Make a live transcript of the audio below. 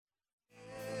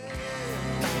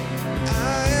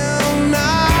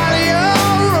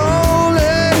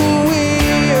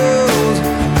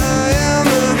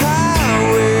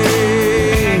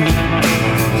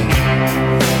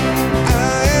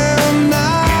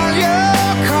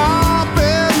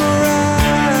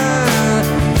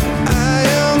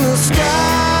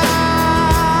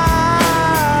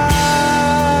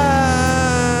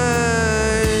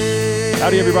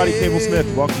everybody, Cable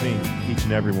Smith welcoming each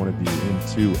and every one of you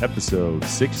into episode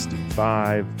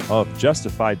 65 of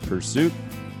Justified Pursuit.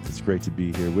 It's great to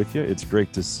be here with you. It's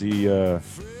great to see a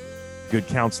good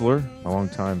counselor, a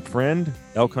longtime friend,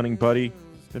 elk hunting buddy.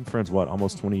 Been friends,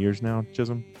 almost 20 years now,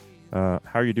 Chisholm? How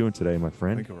are you doing today, my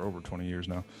friend? I think we're over 20 years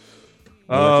now.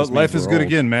 Well, life is good old.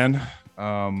 again, man.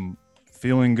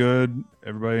 Feeling good.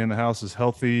 Everybody in the house is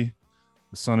healthy.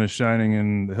 The sun is shining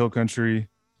in the hill country.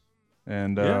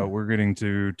 And we're getting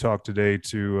to talk today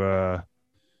to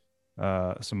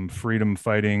some freedom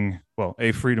fighting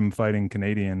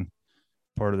Canadian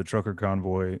part of the trucker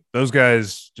convoy. Those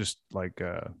guys just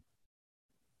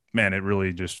man, it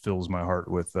really just fills my heart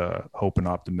with hope and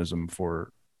optimism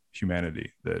for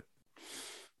humanity that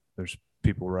there's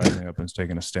people rising up and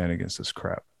taking a stand against this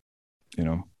crap, you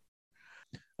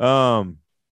know?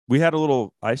 We had a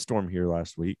little ice storm here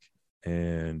last week,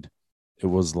 and it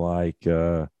was like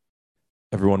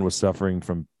everyone was suffering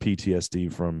from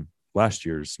PTSD from last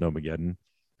year's Snowmageddon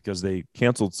because they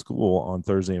canceled school on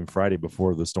Thursday and Friday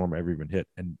before the storm ever even hit.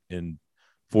 And in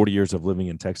 40 years of living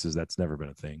in Texas, that's never been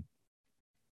a thing.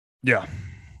 Yeah.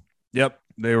 Yep.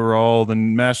 They were all, the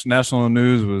national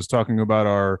news was talking about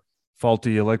our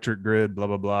faulty electric grid, blah,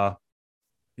 blah, blah.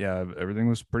 Yeah. Everything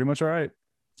was pretty much all right.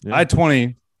 Yeah.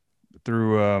 I-20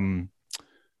 through,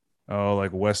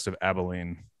 west of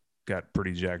Abilene got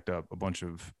pretty jacked up. A bunch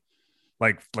of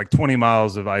like 20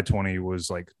 miles of I-20 was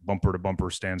like bumper to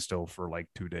bumper standstill for like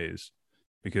 2 days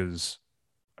because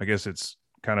I guess it's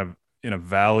kind of in a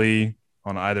valley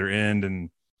on either end and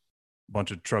a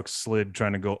bunch of trucks slid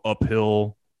trying to go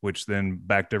uphill, which then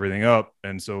backed everything up.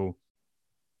 And so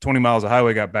 20 miles of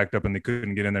highway got backed up and they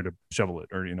couldn't get in there to shovel it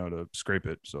or, to scrape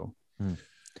it. So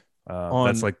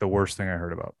that's like the worst thing I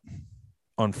heard about.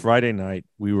 On Friday night,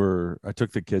 I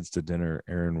took the kids to dinner.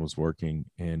 Aaron was working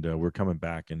and we're coming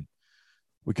back and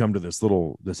we come to this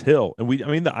hill and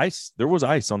there was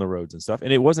ice on the roads and stuff.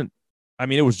 And it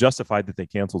was justified that they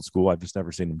canceled school. I've just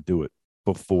never seen them do it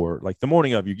before. Like the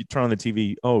morning of, you turn on the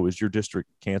TV. Oh, is your district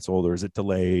canceled or is it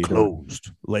delayed? Closed.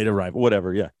 Late arrival,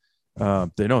 whatever. Yeah.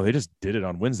 They just did it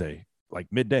on Wednesday, like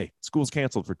midday. School's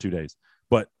canceled for 2 days.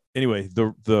 But anyway,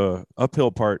 the uphill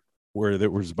part where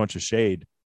there was a bunch of shade,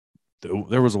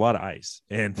 there was a lot of ice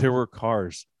and there were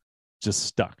cars just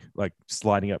stuck, like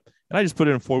sliding up. And I just put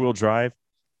it in 4-wheel drive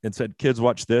and said, kids,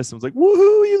 watch this. I was like,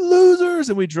 woohoo, you losers.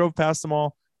 And we drove past them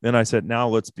all. Then I said, now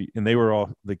let's be, and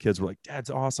the kids were like,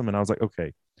 Dad's awesome. And I was like,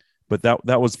 okay, but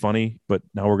that was funny, but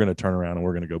now we're going to turn around and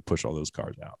we're going to go push all those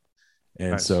cars out.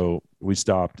 And nice. So we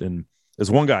stopped and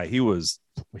there's one guy, he was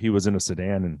in a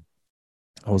sedan and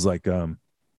I was like, I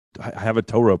have a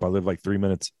tow rope. I live like 3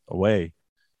 minutes away,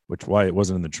 which why it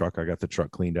wasn't in the truck. I got the truck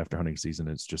cleaned after hunting season.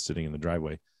 It's just sitting in the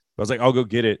driveway. But I was like, I'll go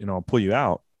get it and I'll pull you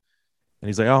out. And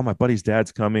he's like, oh, my buddy's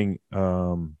dad's coming.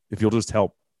 If you'll just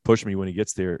help push me when he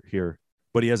gets there here.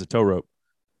 But he has a tow rope.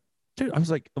 Dude, I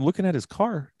was like, I'm looking at his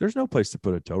car. There's no place to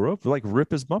put a tow rope. Like rip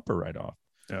his bumper right off.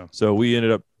 Yeah. So we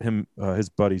ended up his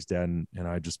buddy's dad and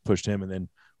I just pushed him. And then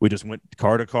we just went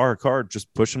car to car,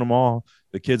 just pushing them all.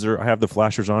 The kids I have the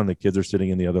flashers on. The kids are sitting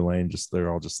in the other lane.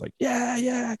 They're all just like,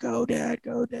 yeah, go dad,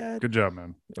 go dad. Good job,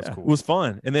 man. That's cool. It was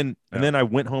fun. And then I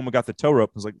went home and got the tow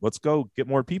rope. I was like, let's go get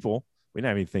more people. We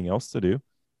didn't have anything else to do.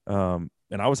 And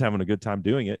I was having a good time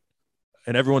doing it.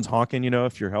 And everyone's honking,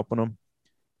 if you're helping them.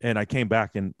 And I came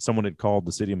back and someone had called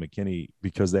the city of McKinney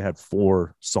because they had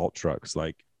 4 salt trucks.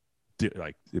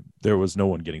 There was no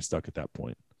one getting stuck at that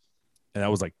point. And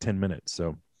that was like 10 minutes.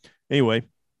 So anyway,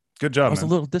 good job. I was a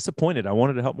little disappointed. I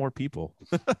wanted to help more people.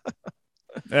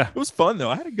 Yeah, it was fun though.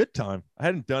 I had a good time. I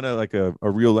hadn't done a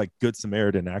real good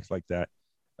Samaritan act like that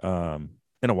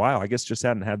in a while. I guess just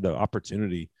hadn't had the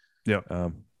opportunity. Yeah.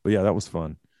 But yeah, that was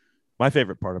fun. My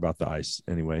favorite part about the ice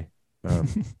anyway.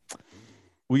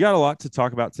 We got a lot to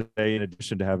talk about today in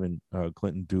addition to having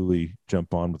Clinton Dooley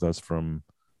jump on with us from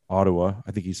Ottawa.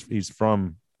 I think he's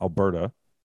from Alberta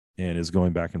and is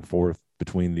going back and forth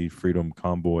between the Freedom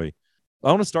Convoy.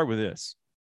 I want to start with this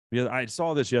because I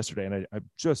saw this yesterday and I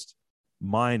just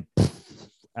mind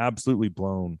absolutely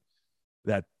blown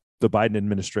that the Biden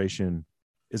administration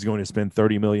is going to spend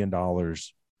 $30 million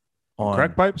on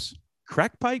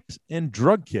crack pipes and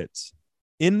drug kits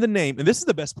in the name. And this is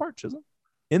the best part, Chisholm,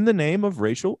 in the name of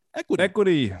racial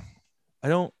equity.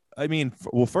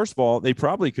 First of all, they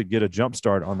probably could get a jump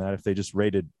start on that if they just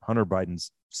raided Hunter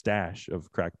Biden's stash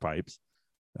of crack pipes.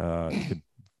 Could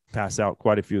pass out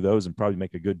quite a few of those and probably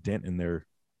make a good dent in their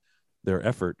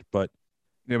effort. But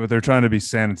they're trying to be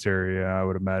sanitary. I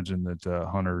would imagine that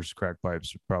Hunter's crack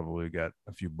pipes probably got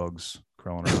a few bugs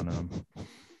crawling around in them.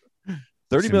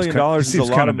 $30 million is a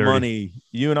lot of money.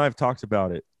 You and I have talked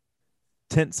about it.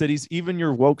 tent cities. Even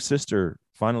your woke sister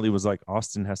finally was like,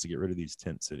 Austin has to get rid of these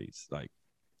tent cities. Like,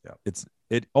 yeah,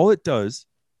 all it does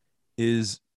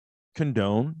is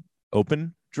condone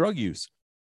open drug use.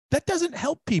 That doesn't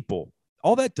help people.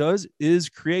 All that does is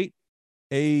create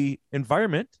a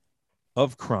environment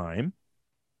of crime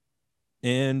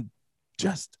and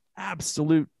just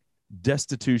absolute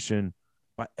destitution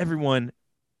by everyone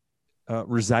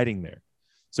residing there.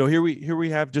 So here we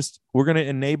have we're going to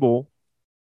enable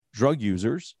drug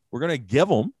users. We're going to give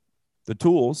them the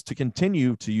tools to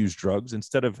continue to use drugs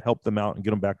instead of help them out and get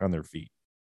them back on their feet.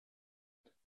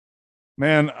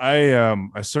 Man,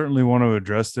 I certainly want to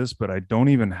address this, but I don't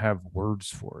even have words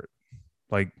for it.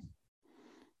 Like,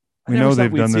 we know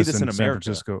they've done this in San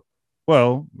Francisco.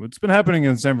 Well, it's been happening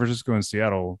in San Francisco and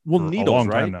Seattle for a long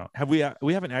time now.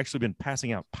 We haven't actually been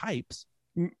passing out pipes.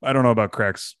 I don't know about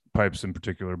cracks pipes in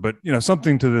particular, but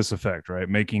something to this effect, right?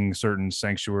 Making certain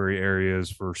sanctuary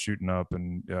areas for shooting up,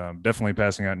 and definitely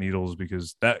passing out needles,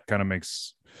 because that kind of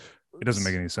it doesn't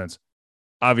make any sense.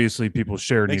 Obviously, people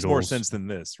share needles. Makes more sense than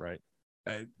this, right?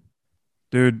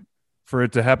 Dude, for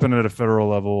it to happen at a federal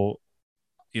level,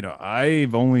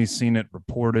 I've only seen it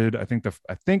reported. I think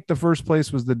the first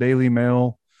place was the Daily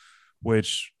Mail,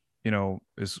 which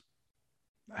is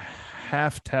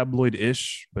half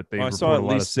tabloid-ish, but they I saw at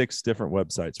least 6 different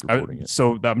websites reporting it.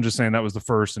 So I'm just saying that was the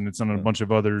first, and it's on a bunch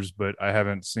of others, but I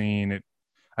haven't seen it.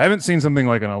 I haven't seen something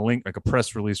like a link, like a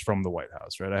press release from the White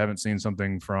House, right? I haven't seen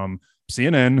something from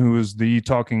CNN, who is the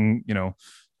talking,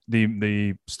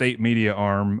 the state media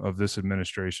arm of this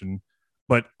administration.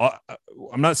 But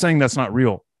I'm not saying that's not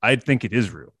real. I think it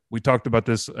is real. We talked about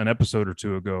this an episode or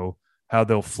two ago, how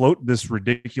they'll float this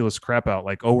ridiculous crap out,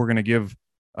 like, oh, we're going to give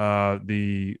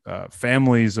the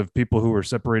families of people who were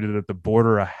separated at the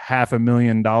border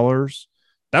 $500,000.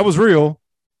 That was real.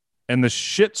 And the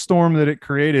shitstorm that it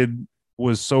created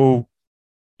was so,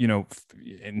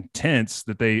 intense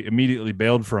that they immediately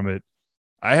bailed from it.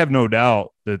 I have no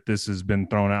doubt that this has been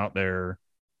thrown out there.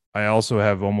 I also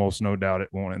have almost no doubt it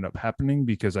won't end up happening,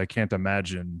 because I can't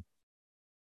imagine.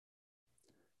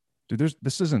 Dude,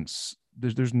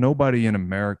 there's nobody in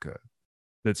America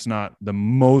that's not the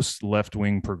most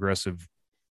left-wing progressive,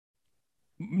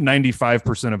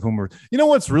 95% of whom are,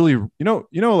 what's really,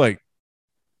 like,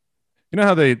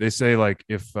 how they say, like,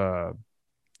 if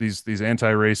these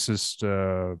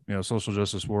anti-racist, social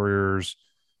justice warriors,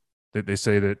 that they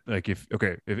say that, like, if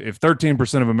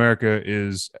 13% of America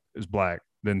is black,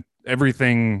 then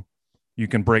everything you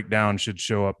can break down should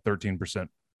show up 13%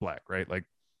 black, right? Like,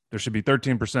 there should be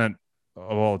 13%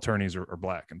 of all attorneys are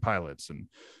black, and pilots, and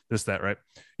this, that, right?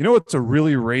 What's a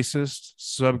really racist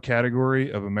subcategory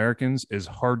of Americans is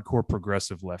hardcore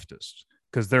progressive leftists,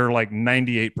 because they're like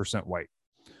 98% white,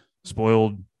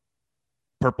 spoiled,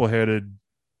 purple-headed,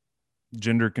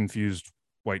 gender-confused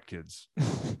white kids.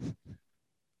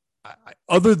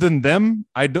 Other than them,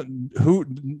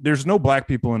 there's no black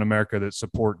people in America that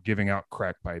support giving out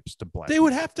crack pipes to black. They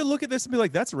would have to look at this and be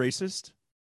like, that's racist.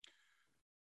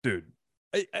 Dude.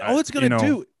 All it's going to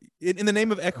do in the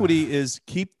name of equity is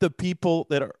keep the people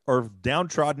that are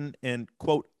downtrodden and,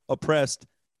 quote, oppressed,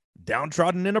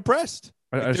 downtrodden and oppressed.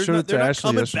 I showed it to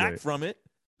Ashley yesterday. Back from it.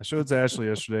 I showed it to Ashley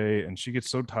yesterday, and she gets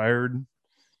so tired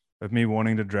of me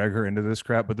wanting to drag her into this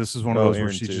crap. But this is one of those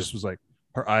where she just was like,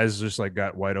 her eyes just like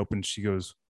got wide open. She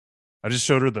goes, I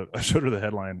showed her the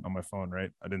headline on my phone, right?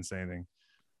 I didn't say anything.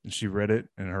 And she read it,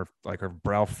 and her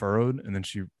brow furrowed, and then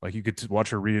she, like, you could watch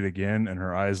her read it again, and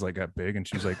her eyes like got big, and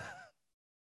she's like,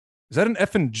 "Is that an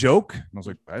effing joke?" And I was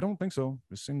like, "I don't think so.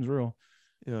 This seems real."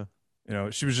 Yeah,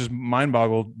 she was just mind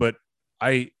boggled. But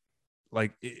I,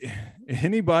 like,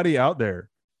 anybody out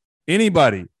there,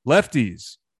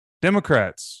 lefties,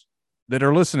 Democrats that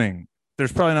are listening,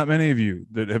 there's probably not many of you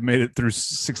that have made it through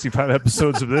 65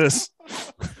 episodes of this.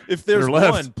 If there's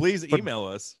one, please email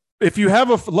us. If you have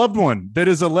a loved one that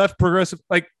is a left progressive,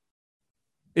 like,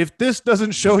 if this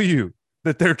doesn't show you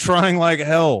that they're trying like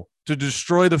hell to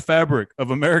destroy the fabric of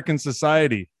American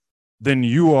society, then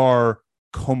you are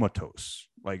comatose.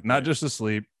 Like, not just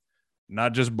asleep,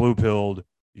 not just blue pilled.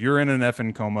 You're in an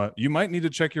effing coma. You might need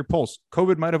to check your pulse.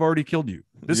 COVID might have already killed you.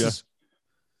 It's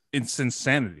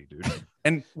insanity, dude.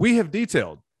 And we have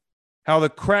detailed how the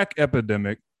crack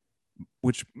epidemic,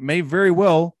 which may very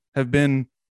well have been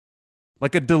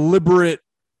like a deliberate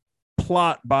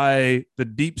plot by the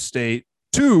deep state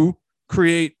to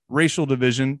create racial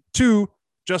division, to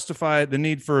justify the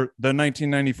need for the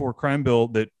 1994 crime bill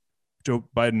that Joe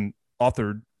Biden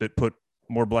authored, that put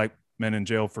more black men in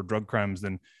jail for drug crimes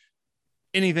than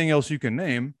anything else you can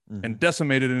name, and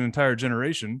decimated an entire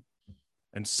generation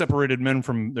and separated men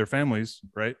from their families,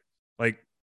 right? Like,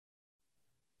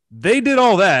 They did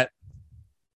all that,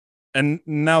 and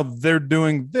now they're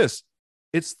doing this.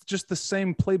 It's just the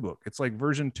same playbook. It's like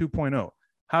version 2.0.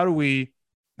 How do we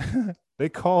they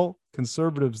call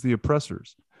conservatives the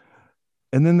oppressors,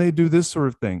 and then they do this sort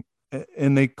of thing,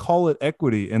 and they call it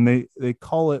equity, and they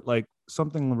call it like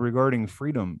something regarding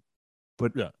freedom,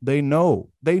 but they know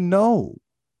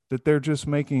that they're just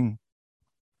making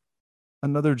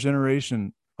another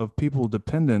generation of people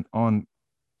dependent on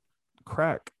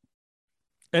crack.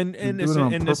 And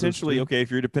essentially, dude. Okay, if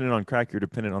you're dependent on crack, you're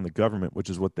dependent on the government, which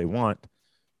is what they want.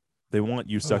 They want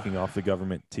you sucking off the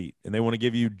government teat, and they want to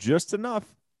give you just enough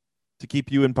to keep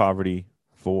you in poverty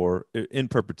in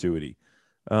perpetuity.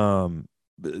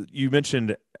 You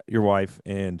mentioned your wife,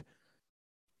 and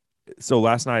so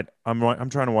last night I'm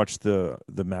trying to watch the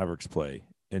Mavericks play,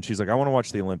 and she's like, I want to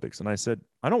watch the Olympics, and I said,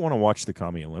 I don't want to watch the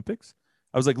Commie Olympics.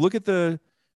 I was like, look at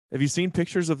have you seen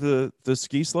pictures of the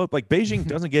ski slope? Like, Beijing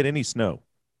doesn't get any snow.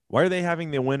 Why are they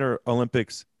having the Winter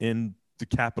Olympics in the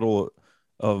capital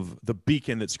of the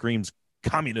beacon that screams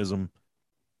communism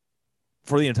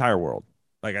for the entire world?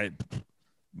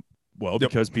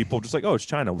 Because people just like, oh, it's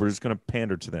China. We're just going to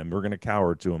pander to them. We're going to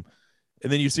cower to them. And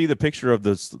then you see the picture of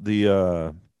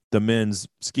the men's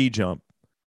ski jump,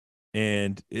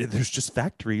 and there's just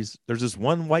factories. There's this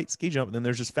one white ski jump, and then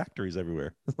there's just factories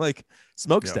everywhere, like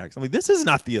smokestacks. I'm like, this is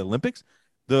not the Olympics.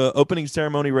 The opening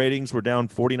ceremony ratings were down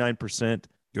 49%.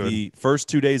 Good. The first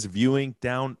 2 days of viewing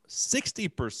down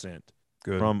 60%.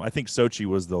 Good. From, I think Sochi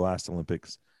was the last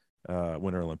Olympics,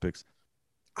 Winter Olympics.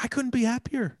 I couldn't be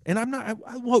happier. And I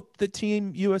hope the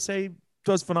Team USA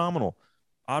does phenomenal.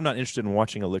 I'm not interested in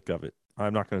watching a lick of it.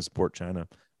 I'm not going to support China.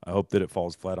 I hope that it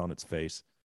falls flat on its face.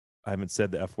 I haven't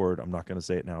said the F word. I'm not going to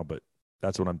say it now, but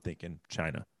that's what I'm thinking.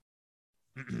 China.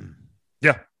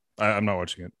 Yeah, I'm not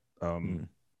watching it.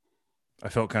 I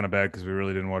felt kind of bad because we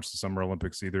really didn't watch the Summer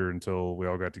Olympics either until we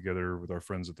all got together with our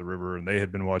friends at the river, and they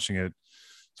had been watching it.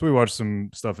 So we watched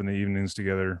some stuff in the evenings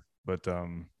together. But I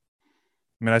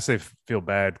mean, I say feel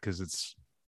bad because it's,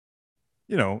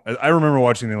 I remember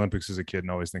watching the Olympics as a kid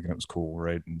and always thinking it was cool,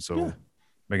 right? And so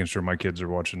making sure my kids are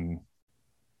watching,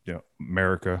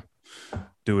 America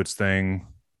do its thing.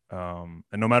 And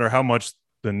no matter how much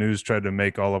the news tried to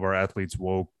make all of our athletes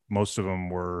woke, most of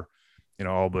them were,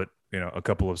 all but, a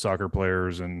couple of soccer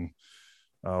players and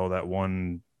that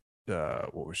one,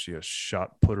 what was she, a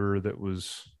shot putter that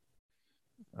was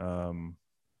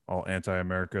all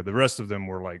anti-America. The rest of them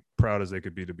were like proud as they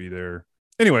could be to be there.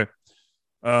 Anyway,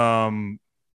 but I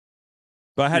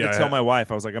had to tell my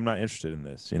wife, I was like, I'm not interested in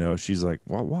this. She's like,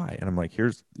 well, why? And I'm like,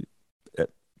 here's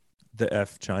the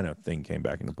F China thing came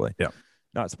back into play. Yeah.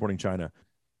 Not supporting China.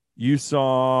 You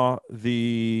saw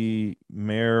the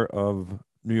mayor of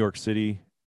New York City,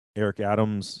 Eric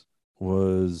Adams,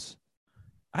 how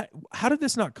did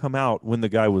this not come out when the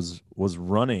guy was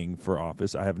running for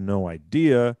office? I have no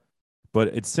idea, but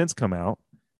it's since come out.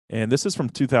 And this is from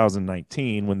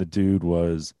 2019 when the dude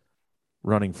was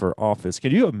running for office.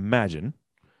 Can you imagine,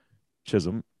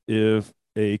 Chisholm, if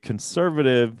a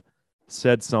conservative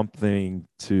said something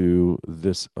to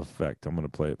this effect? I'm going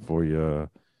to play it for you.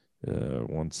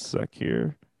 One sec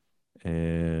here.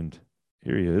 And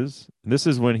here he is. And this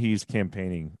is when he's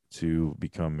campaigning to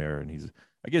become mayor. And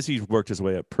I guess he's worked his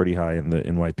way up pretty high in the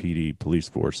NYPD police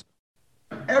force.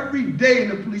 Every day in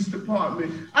the police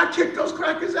department, I kicked those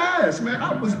crackers' ass, man.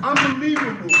 I was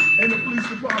unbelievable in the police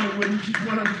department when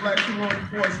one of the black law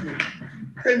enforcement.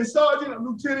 Came the sergeant, a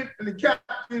lieutenant, and the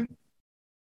captain.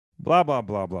 Blah, blah,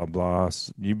 blah, blah, blah.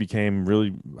 You became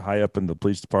really high up in the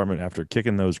police department after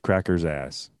kicking those crackers'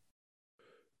 ass.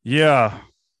 Yeah.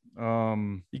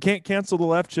 You can't cancel the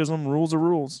left, Chisholm. Rules are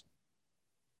rules.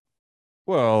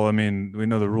 Well, I mean, we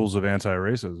know the rules of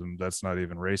anti-racism. That's not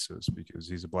even racist because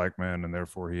he's a black man and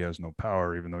therefore he has no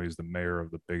power, even though he's the mayor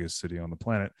of the biggest city on the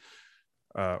planet.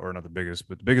 Or not the biggest,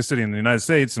 but the biggest city in the United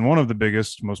States and one of the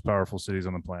biggest, most powerful cities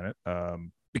on the planet.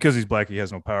 Because he's black, he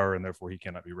has no power and therefore he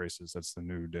cannot be racist. That's the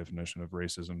new definition of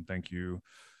racism. Thank you,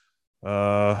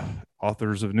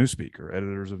 authors of Newspeak or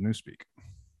editors of Newspeak.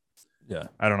 Yeah.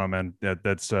 I don't know, man.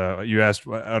 That's you asked,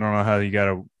 I don't know how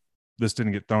this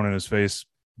didn't get thrown in his face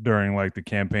during like the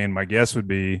campaign. My guess would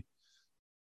be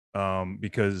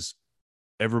because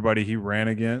everybody he ran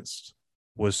against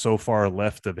was so far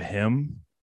left of him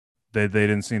that they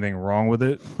didn't see anything wrong with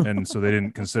it. And so they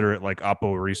didn't consider it like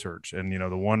Oppo research. And,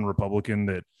 the one Republican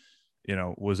that,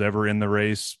 was ever in the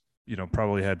race,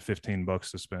 probably had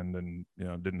 $15 to spend and,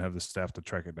 didn't have the staff to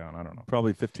track it down. I don't know.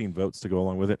 Probably 15 votes to go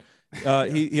along with it.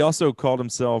 He also called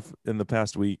himself in the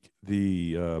past week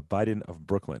the Biden of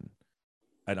Brooklyn.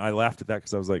 And I laughed at that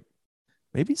because I was like,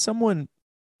 maybe someone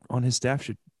on his staff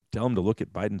should Tell him to look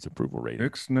at Biden's approval rating.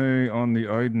 Ixnay on the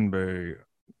Eidenbay.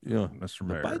 Yeah, Mr.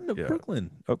 Mayor. Biden of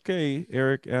Brooklyn. Okay,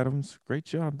 Eric Adams, great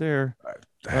job there.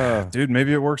 Dude,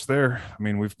 maybe it works there. I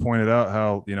mean, we've pointed out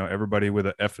how, everybody with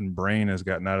an effing brain has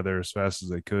gotten out of there as fast as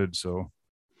they could. So,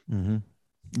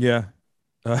 yeah.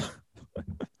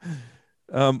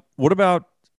 What about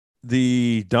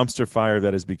the dumpster fire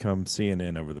that has become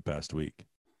CNN over the past week?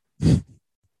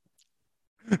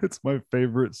 It's my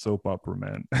favorite soap opera,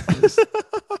 man.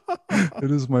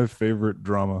 It is my favorite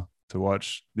drama to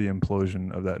watch the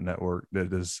implosion of that network.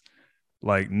 That is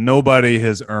like nobody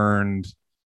has earned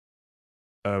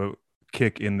a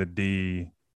kick in the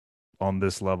D on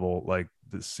this level like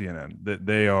the CNN. That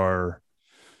they are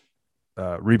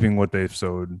reaping what they've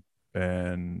sowed,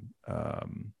 and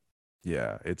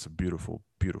it's a beautiful,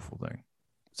 beautiful thing.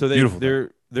 So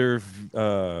they're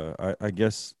I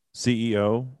guess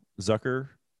CEO Zucker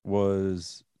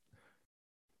was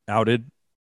outed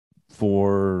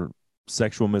for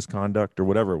sexual misconduct or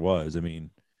whatever it was. I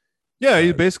mean,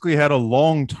 he basically had a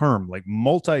long-term, like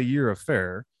multi-year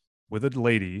affair with a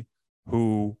lady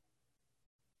who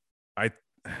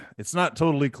it's not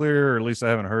totally clear, or at least I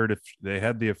haven't heard if they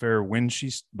had the affair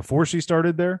before she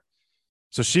started there.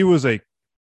 So she was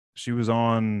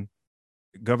on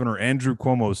Governor Andrew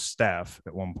Cuomo's staff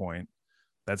at one point.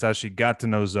 That's how she got to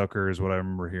know Zucker, is what I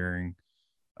remember hearing.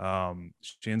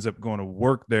 She ends up going to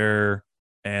work there,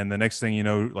 and the next thing you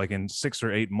know, like in 6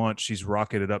 or 8 months, she's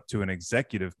rocketed up to an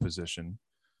executive position.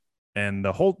 And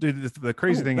the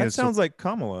crazy thing is, that sounds like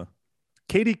Kamala.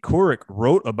 Katie Couric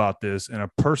wrote about this in a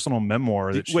personal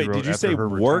memoir that she wrote. Did you say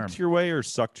worked your way or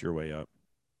sucked your way up?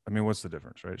 I mean, what's the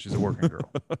difference, right? She's a working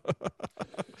girl.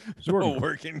 She's a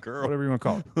working girl, whatever you want to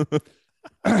call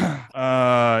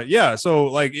it. So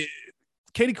like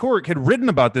Katie Couric had written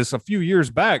about this a few years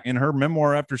back in her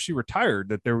memoir after she retired,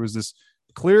 that there was this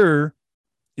clear,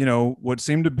 what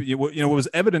seemed to be, what was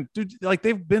evident. Dude, like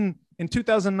they've been in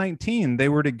 2019, they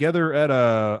were together at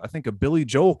I think a Billy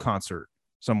Joel concert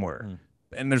somewhere.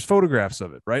 And there's photographs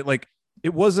of it, right? Like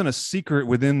it wasn't a secret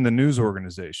within the news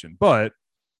organization. But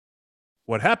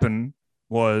what happened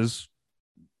was,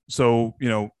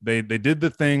 they did the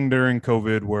thing during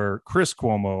COVID where Chris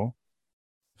Cuomo,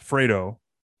 Fredo,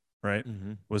 right,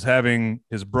 was having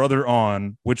his brother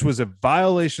on, which was a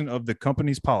violation of the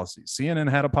company's policy.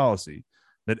 CNN had a policy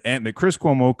that Chris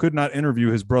Cuomo could not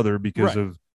interview his brother because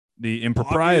of the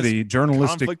impropriety, obvious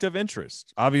journalistic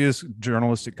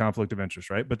conflict of interest,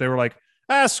 right? But they were like,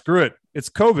 screw it. It's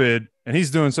COVID, and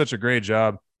he's doing such a great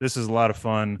job. This is a lot of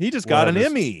fun. He just got an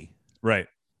Emmy. Right.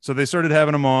 So they started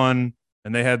having him on,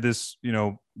 and they had this,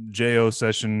 JO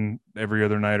session every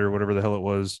other night or whatever the hell it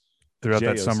was throughout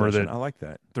that summer. I like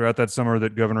that. Throughout that summer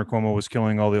that Governor Cuomo was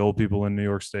killing all the old people in New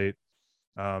York State.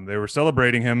 They were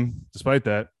celebrating him despite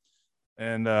that.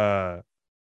 And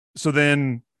so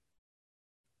then,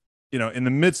 in the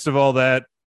midst of all that,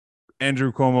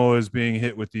 Andrew Cuomo is being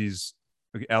hit with these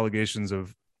allegations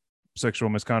of sexual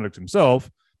misconduct himself.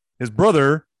 His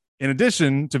brother, in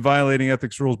addition to violating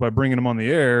ethics rules by bringing him on the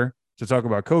air to talk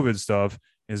about COVID stuff,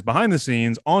 is behind the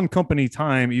scenes on company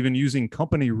time, even using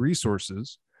company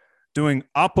resources, doing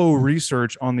Oppo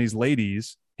research on these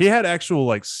ladies. He had actual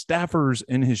staffers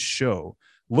in his show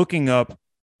looking up,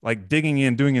 digging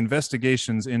in, doing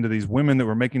investigations into these women that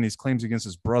were making these claims against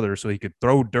his brother so he could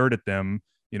throw dirt at them,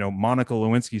 Monica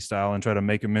Lewinsky style, and try to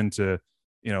make them into,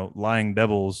 lying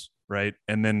devils, right?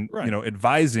 And then,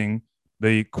 advising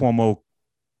the Cuomo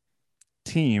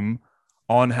team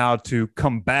on how to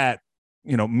combat,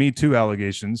 Me Too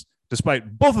allegations,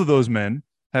 despite both of those men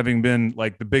having been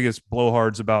the biggest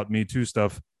blowhards about Me Too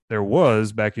stuff there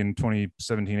was back in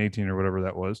 2017, 18 or whatever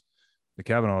that was, the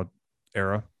Kavanaugh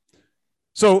era.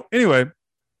 So anyway,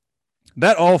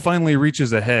 that all finally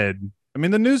reaches a head. I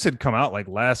mean, the news had come out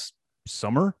last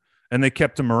summer, and they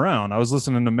kept him around. I was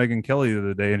listening to Megyn Kelly the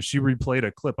other day, and she replayed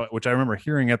a clip, which I remember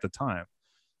hearing at the time,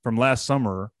 from last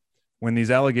summer when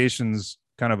these allegations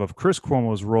of Chris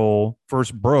Cuomo's role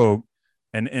first broke,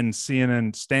 and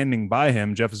CNN standing by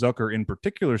him, Jeff Zucker in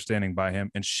particular standing by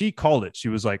him. And she called it. She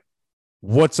was like,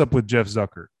 what's up with Jeff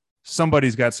Zucker?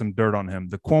 Somebody's got some dirt on him.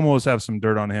 The Cuomos have some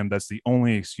dirt on him. That's the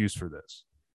only excuse for this.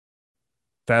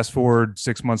 Fast forward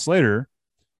 6 months later,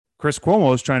 Chris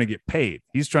Cuomo is trying to get paid.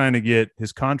 He's trying to get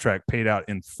his contract paid out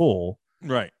in full,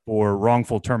 right, for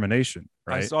wrongful termination.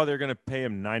 Right. I saw they're going to pay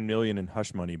him $9 million in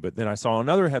hush money, but then I saw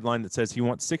another headline that says he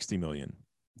wants $60 million.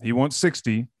 He wants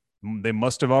 60. They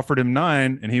must have offered him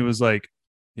 9, and he was like,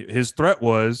 his threat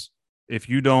was, if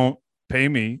you don't pay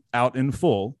me out in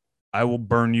full, I will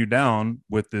burn you down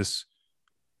with this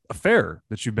affair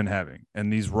that you've been having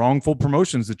and these wrongful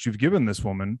promotions that you've given this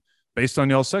woman based on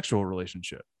y'all's sexual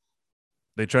relationship.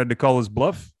 They tried to call his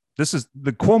bluff. This is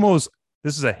the Cuomo's.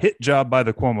 This is a hit job by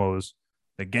the Cuomo's,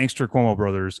 the gangster Cuomo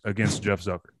brothers against Jeff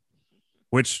Zucker,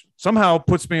 which somehow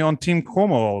puts me on Team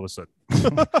Cuomo all of a sudden.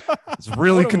 It's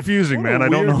really confusing, man. I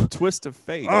don't know. Twist of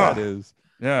fate that is.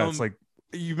 Yeah, it's like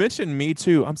you mentioned Me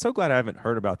Too. I'm so glad I haven't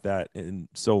heard about that in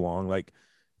so long. Like,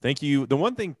 thank you. The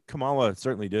one thing Kamala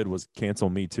certainly did was cancel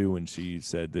Me Too when she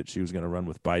said that she was going to run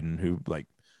with Biden, who, like,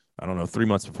 I don't know, 3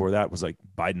 months before that was like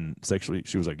Biden sexually.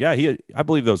 She was like, yeah, I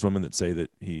believe those women that say that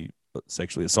he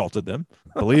sexually assaulted them.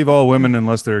 Believe all women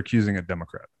unless they're accusing a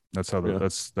Democrat. That's how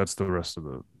that's the rest of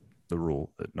the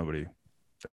rule that nobody.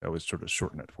 I always sort of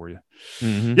shorten it for you.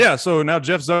 Mm-hmm. Yeah. So now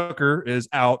Jeff Zucker is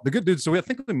out. The good dude. So I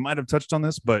think we might have touched on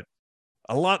this, but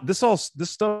this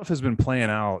stuff has been playing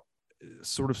out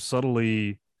sort of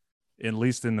subtly, at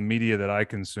least in the media that I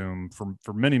consume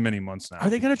for many, many months now. Are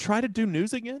they going to try to do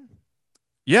news again?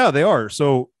 Yeah, they are.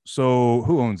 So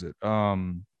who owns it? I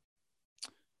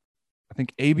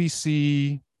think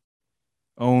ABC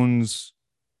owns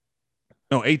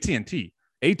AT&T.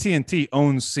 AT&T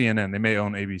owns CNN. They may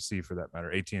own ABC for that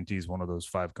matter. AT&T is one of those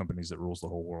 5 companies that rules the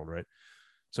whole world, right?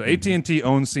 So AT&T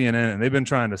owns CNN, and they've been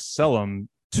trying to sell them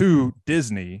to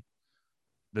Disney.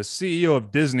 The CEO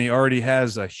of Disney already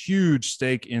has a huge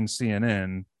stake in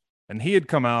CNN, and he had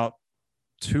come out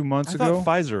 2 months ago. I thought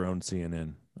Pfizer owned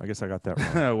CNN. I guess I got that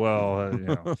wrong.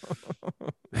 Well,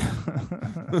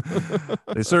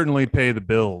 they certainly pay the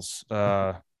bills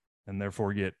and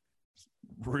therefore get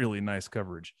really nice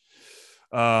coverage.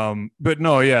 But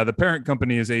no, yeah, the parent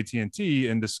company is AT&T,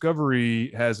 and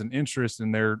Discovery has an interest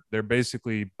in they're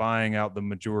basically buying out the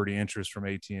majority interest from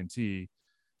AT&T,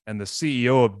 and the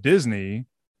CEO of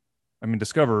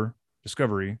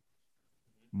Discovery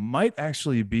might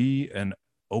actually be an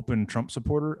open Trump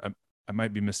supporter. I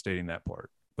might be misstating that part,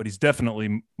 but he's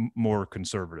definitely more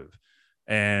conservative,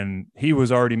 and he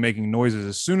was already making noises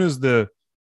as soon as the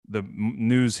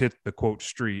news hit the quote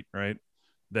street, right,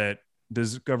 that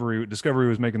Discovery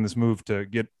was making this move to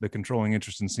get the controlling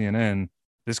interest in CNN.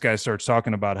 This guy starts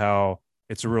talking about how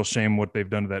it's a real shame what they've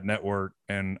done to that network,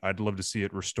 and I'd love to see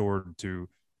it restored to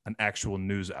an actual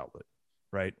news outlet,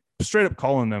 right? Straight up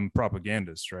calling them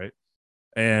propagandists, right?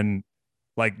 And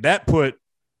like that put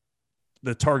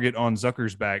the target on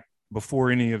Zucker's back before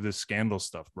any of this scandal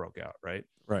stuff broke out, right?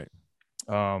 Right.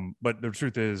 But the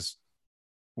truth is,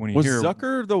 when you was hear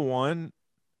Zucker the one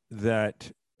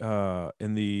that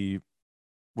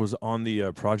was on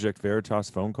the Project Veritas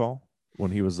phone call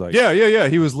when he was like, yeah,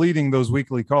 he was leading those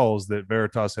weekly calls that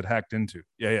Veritas had hacked into.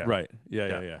 Yeah. Right.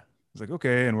 Yeah. It's like,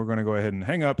 okay, and we're going to go ahead and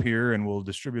hang up here, and we'll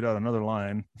distribute out another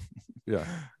line. Yeah.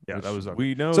 That was Zucker.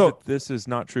 We know that this is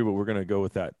not true, but we're going to go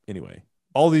with that anyway.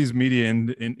 All these media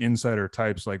insider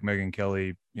types like Megyn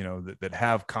Kelly, that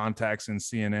have contacts in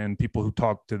CNN, people who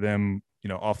talk to them,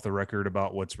 off the record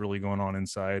about what's really going on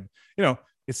inside.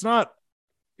 It's not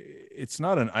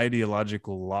an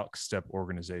ideological lockstep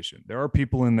organization. There are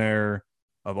people in there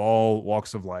of all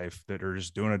walks of life that are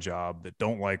just doing a job that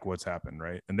don't like what's happened,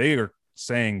 right? And they are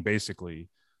saying basically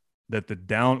that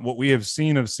what we have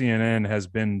seen of CNN has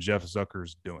been Jeff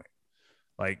Zucker's doing.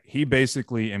 Like, he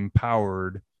basically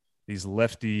empowered these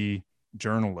lefty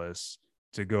journalists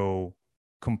to go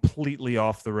completely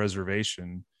off the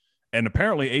reservation. And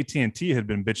apparently AT&T had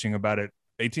been bitching about it.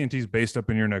 AT&T is based up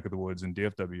in your neck of the woods in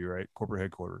DFW, right? Corporate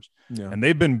headquarters. Yeah. And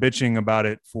they've been bitching about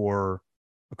it for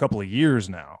a couple of years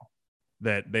now,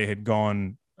 that they had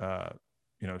gone,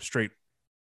 straight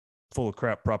full of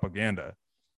crap propaganda.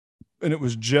 And it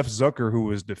was Jeff Zucker who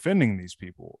was defending these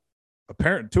people.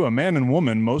 Apparent to a man and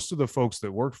woman, most of the folks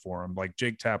that worked for him, like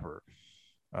Jake Tapper,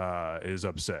 is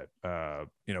upset.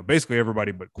 Basically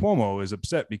everybody but Cuomo is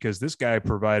upset because this guy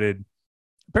provided.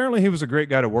 Apparently he was a great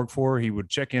guy to work for. He would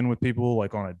check in with people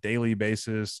like on a daily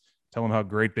basis, tell them how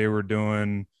great they were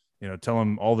doing, tell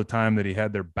them all the time that he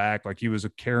had their back. Like, he was a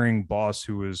caring boss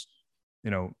who was,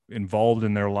 involved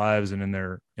in their lives and in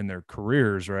their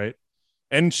careers, right?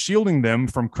 And shielding them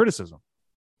from criticism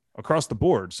across the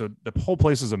board. So the whole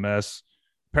place is a mess.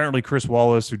 Apparently Chris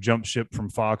Wallace, who jumped ship from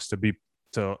Fox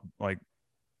to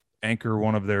anchor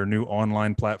one of their new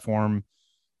online platform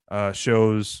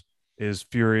shows, is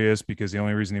furious because the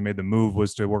only reason he made the move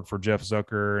was to work for Jeff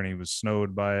Zucker, and he was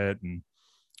snowed by it. And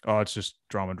it's just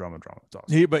drama. It's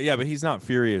awesome. But he's not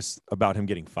furious about him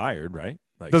getting fired, right?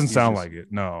 Like, doesn't sound like it.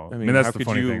 No, I mean that's the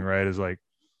funny thing, right? Is like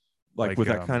with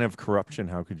that kind of corruption,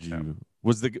 how could you?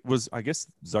 Yeah. I guess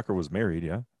Zucker was married,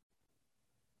 yeah.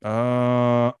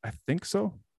 I think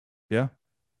so. Yeah,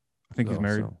 I think he's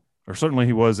married. So. Or certainly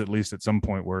he was, at least at some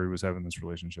point where he was having this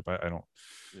relationship. I don't.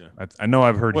 Yeah. I know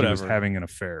I've heard he was having an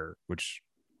affair, which.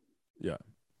 Yeah.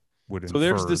 would So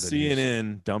there's infer the that he's-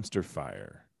 CNN dumpster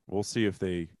fire. We'll see if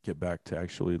they get back to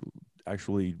actually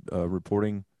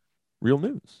reporting real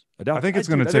news. I think it's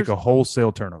going to take a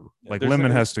wholesale turnover. Like there's Lemon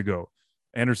never- has to go.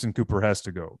 Anderson Cooper has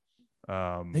to go.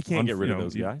 They can't get rid of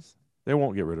those guys. They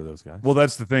won't get rid of those guys. Well,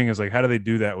 that's the thing is like, how do they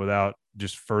do that without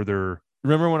just further?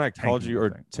 Remember when I called tanking you or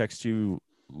the thing. text you?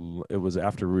 It was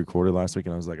after we recorded last week,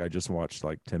 and I was like, I just watched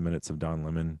like 10 minutes of Don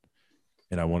Lemon,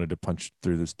 and I wanted to punch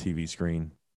through this TV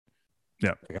screen.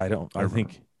 Yeah, Like,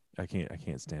 I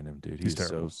can't stand him, dude. He's so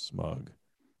terrible. smug.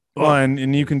 Well,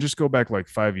 and you can just go back like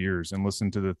 5 years and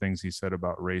listen to the things he said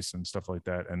about race and stuff like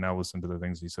that, and now listen to the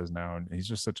things he says now, and he's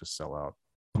just such a sellout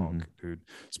punk, dude.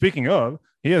 Speaking of,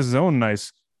 he has his own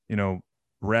nice,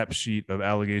 rap sheet of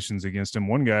allegations against him.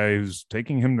 One guy who's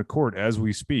taking him to court as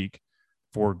we speak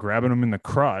for grabbing him in the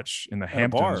crotch in the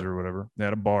Hamptons or whatever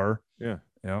at a bar. Yeah.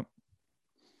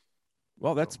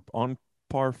 Well, that's on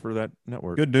par for that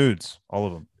network. Good dudes, all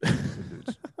of them. Good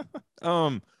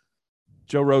dudes.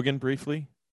 Joe Rogan briefly.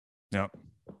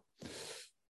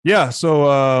 Yeah. So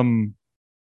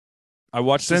I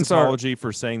watched Since his apology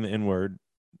for saying the N-word.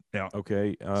 Yeah.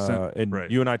 Okay. And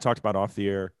right. you and I talked about off the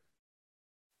air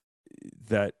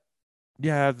that,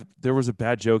 there was a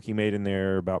bad joke he made in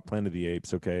there about Planet of the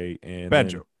Apes. Okay. And bad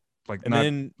joke. Like, and not,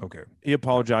 then okay. he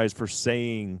apologized for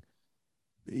saying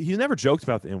he's never joked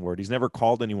about the N-word. He's never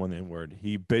called anyone the N-word.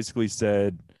 He basically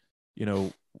said,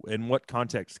 in what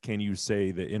context can you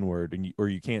say the N-word or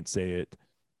you can't say it?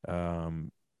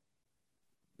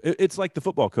 It's like the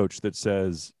football coach that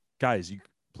says, guys, you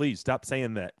please stop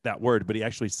saying that word, but he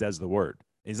actually says the word.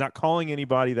 He's not calling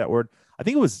anybody that word. I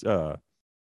think it was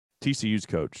TCU's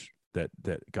coach that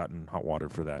got in hot water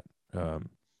for that.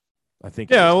 I think.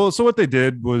 Yeah. Well, so what they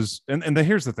did was, and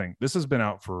here's the thing. This has been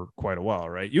out for quite a while,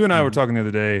 right? You and I were talking the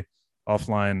other day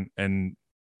offline, and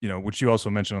which you also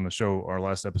mentioned on the show, our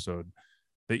last episode,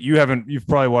 that you've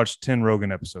probably watched 10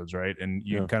 Rogan episodes, right? And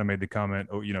you kind of made the comment,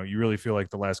 you really feel like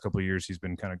the last couple of years he's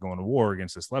been kind of going to war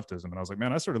against this leftism. And I was like,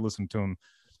 man, I started listening to him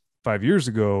 5 years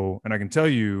ago, and I can tell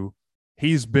you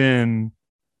he's been,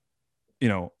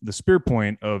 the spear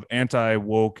point of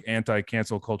anti-woke,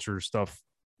 anti-cancel culture stuff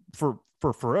for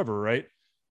forever, right?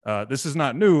 This is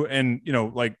not new. And,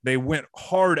 like they went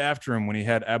hard after him when he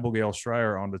had Abigail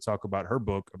Schreier on to talk about her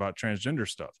book about transgender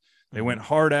stuff. They went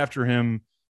hard after him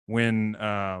when,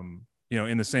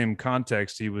 in the same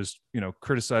context, he was,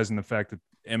 criticizing the fact that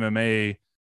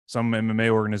some MMA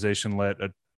organization let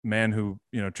a man who,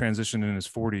 transitioned in his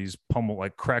 40s pummel,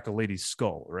 like crack a lady's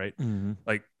skull, right?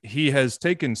 Like he has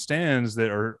taken stands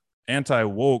that are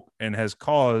anti-woke and has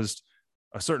caused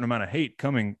a certain amount of hate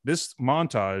coming. This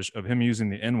montage of him using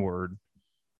the N-word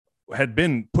had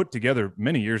been put together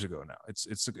many years ago now.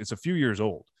 It's a few years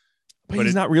old. But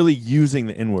he's not really using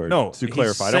the N-word. No, to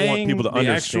clarify, I don't want people to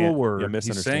understand. Actual word.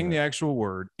 Misunderstand he's saying that. the actual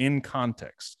word in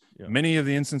context. Yeah. Many of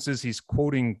the instances he's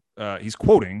quoting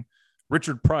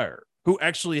Richard Pryor, who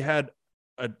actually had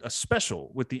a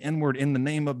special with the N-word in the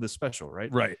name of the special,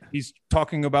 right? Right. He's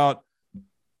talking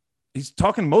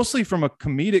mostly from a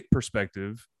comedic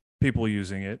perspective, people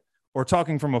using it, or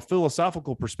talking from a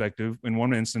philosophical perspective. In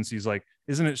one instance, he's like,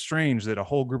 isn't it strange that a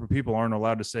whole group of people aren't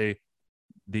allowed to say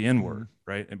the N-word,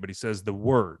 right? But he says the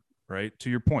word, right? To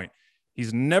your point,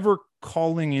 he's never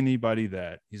calling anybody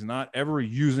that. He's not ever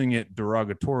using it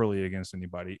derogatorily against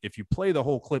anybody. If you play the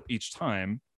whole clip each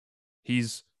time,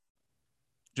 he's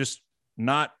just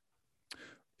not.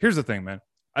 Here's the thing, man.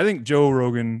 I think Joe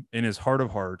Rogan, in his heart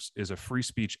of hearts, is a free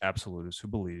speech absolutist who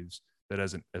believes that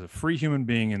as a free human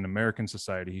being in American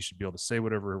society, he should be able to say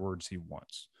whatever words he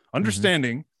wants.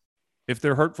 Understanding if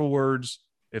they're hurtful words,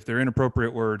 if they're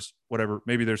inappropriate words, whatever,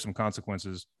 maybe there's some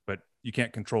consequences, but you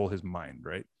can't control his mind,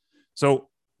 right? So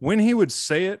when he would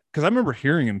say it, because I remember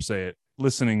hearing him say it,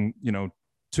 listening,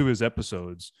 to his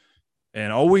episodes,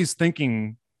 and always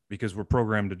thinking, because we're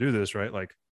programmed to do this, right?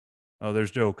 Like, oh,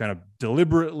 there's Joe kind of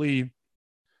deliberately,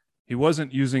 he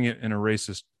wasn't using it in a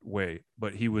racist way,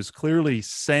 but he was clearly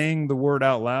saying the word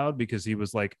out loud because he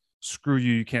was like, screw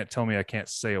you, you can't tell me I can't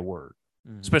say a word.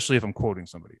 Especially if I'm quoting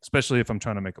somebody, especially if I'm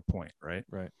trying to make a point, right?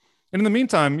 Right. And in the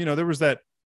meantime, there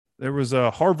was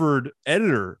a Harvard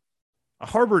editor,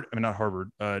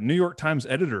 New York Times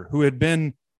editor who had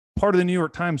been part of the New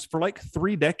York Times for like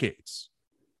 3 decades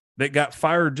that got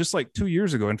fired just like 2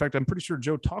 years ago. In fact, I'm pretty sure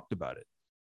Joe talked about it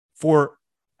for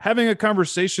having a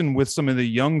conversation with some of the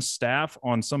young staff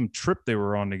on some trip they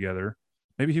were on together.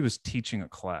 Maybe he was teaching a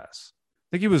class.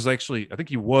 I think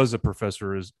he was a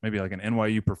professor, as maybe like an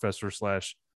NYU professor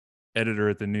 / editor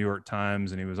at the New York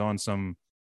Times. And he was on some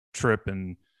trip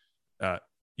and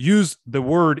used the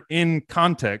word in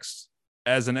context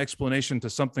as an explanation to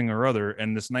something or other.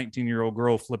 And this 19-year-old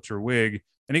girl flipped her wig,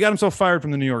 and he got himself fired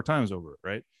from the New York Times over it.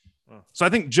 Right. Wow. So I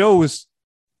think Joe was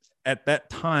at that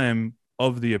time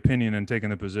of the opinion and taking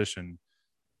the position,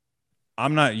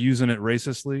 I'm not using it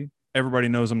racistly. Everybody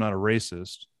knows I'm not a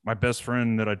racist. My best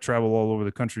friend that I travel all over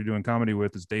the country doing comedy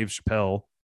with is Dave Chappelle,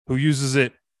 who uses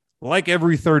it like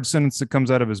every third sentence that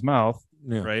comes out of his mouth.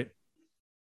 Yeah. Right.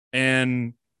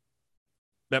 And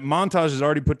that montage has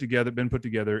already been put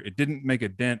together. It didn't make a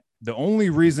dent. The only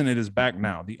reason it is back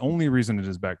now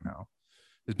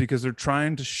is because they're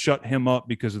trying to shut him up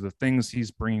because of the things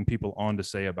he's bringing people on to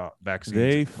say about vaccines.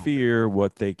 They fear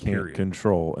what they can't Period.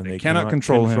 control, and They they cannot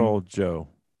control him. Joe.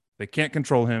 They can't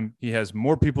control him. He has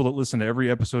more people that listen to every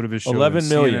episode of his show. 11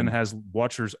 million CNN has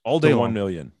watchers all day to long. 1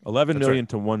 million. 11 That's million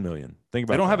to 1 million. Think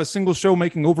about They don't that. have a single show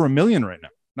making over 1 million right now.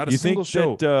 Not a You single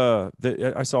think show.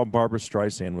 that I saw Barbara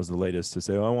Streisand was the latest to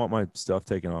say, "Oh, I want my stuff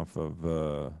taken off of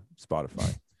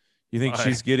Spotify." You think Why?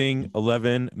 she's getting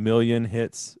 11 million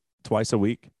hits twice a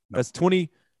week? No. That's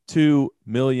 22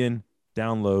 million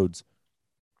downloads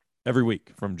every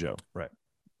week from Joe. Right.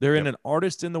 They're in Yep. an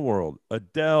artist in the world,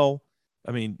 Adele.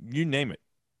 I mean, you name it.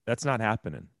 That's not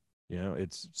happening. You know,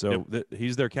 it's so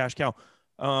he's their cash cow.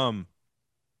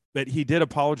 But he did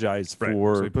apologize Right.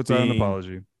 for So he puts out an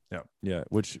apology. Yeah,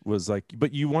 which was like,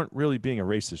 but you weren't really being a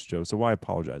racist, Joe. So why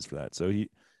apologize for that? So he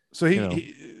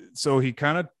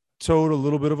kind of towed a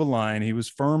little bit of a line. He was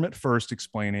firm at first,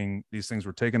 explaining these things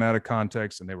were taken out of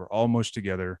context and they were all mushed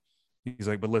together. He's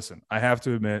like, but listen, I have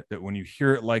to admit that when you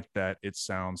hear it like that, it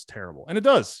sounds terrible. And it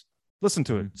does. Listen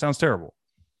to it. It sounds terrible.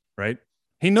 Right.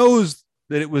 He knows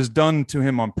that it was done to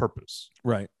him on purpose.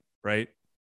 right. Right.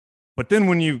 But then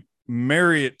when you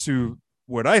marry it to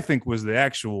what I think was the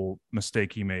actual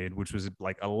mistake he made, which was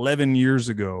like 11 years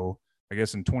ago, I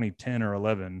guess in 2010 or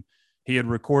 11, he had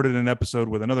recorded an episode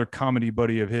with another comedy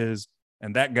buddy of his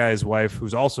and that guy's wife,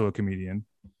 who's also a comedian.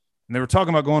 And they were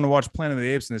talking about going to watch Planet of the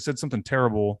Apes, and they said something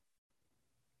terrible.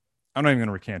 I'm not even going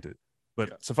to recant it,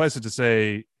 but suffice it to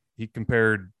say, he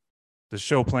compared the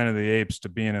show Planet of the Apes to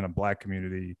being in a black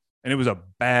community. And it was a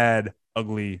bad,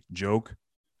 ugly joke.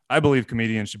 I believe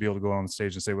comedians should be able to go on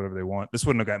stage and say whatever they want. This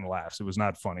wouldn't have gotten laughs. It was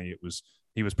not funny.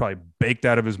 He was probably baked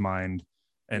out of his mind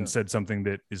and said something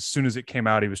that as soon as it came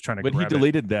out, he was trying to But he grab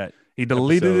deleted that. He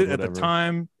deleted episode, it at the whatever.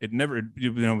 time. It never,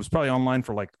 it was probably online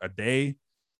for like a day.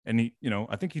 And he,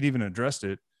 I think he'd even addressed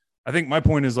it. I think my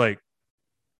point is like,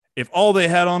 if all they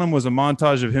had on him was a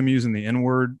montage of him using the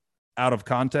N-word out of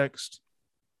context,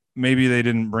 maybe they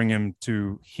didn't bring him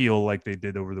to heel like they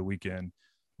did over the weekend.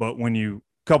 But when you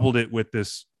coupled it with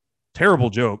this terrible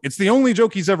joke, it's the only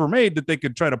joke he's ever made that they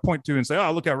could try to point to and say,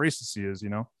 oh, look how racist he is,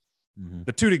 Mm-hmm.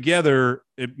 The two together,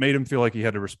 it made him feel like he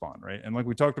had to respond, right? And like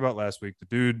we talked about last week, the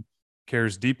dude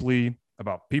cares deeply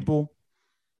about people.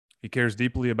 He cares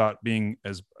deeply about being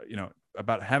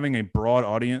about having a broad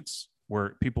audience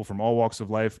where people from all walks of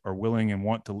life are willing and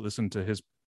want to listen to his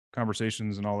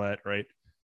conversations and all that, right?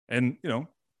 And,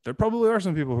 there probably are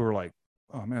some people who are like,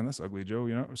 oh man, that's ugly,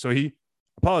 Joe, So he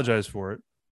apologized for it.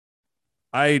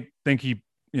 I think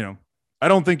I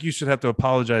don't think you should have to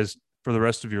apologize for the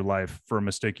rest of your life for a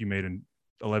mistake you made in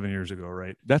 11 years ago,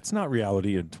 right? That's not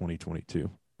reality in 2022.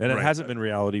 And it Right. hasn't been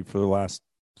reality for the last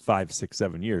 5, 6,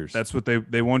 7 years. That's what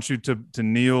they want you to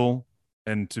kneel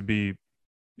and to be,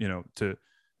 to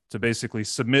basically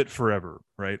submit forever,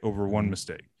 right? Over one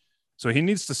mistake. So he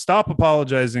needs to stop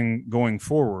apologizing going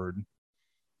forward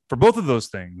for both of those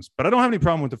things. But I don't have any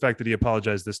problem with the fact that he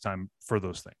apologized this time for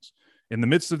those things. In the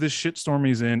midst of this shitstorm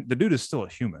he's in, the dude is still a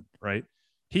human, right?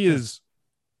 He has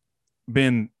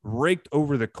been raked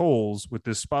over the coals with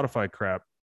this Spotify crap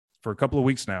for a couple of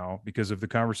weeks now because of the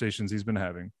conversations he's been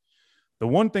having. The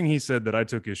one thing he said that I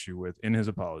took issue with in his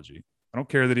apology, I don't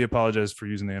care that he apologized for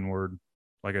using the N-word.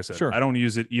 Like I said, Sure. I don't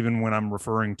use it even when I'm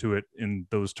referring to it in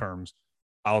those terms.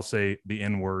 I'll say the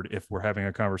N-word if we're having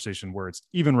a conversation where it's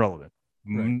even relevant.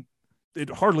 Right. It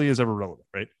hardly is ever relevant,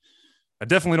 right? I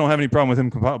definitely don't have any problem with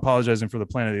him apologizing for the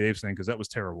Planet of the Apes thing because that was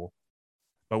terrible.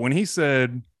 But when he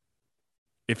said,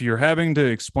 if you're having to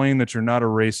explain that you're not a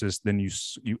racist, then you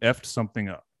effed something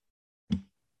up.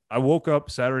 I woke up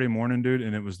Saturday morning, dude,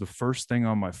 and it was the first thing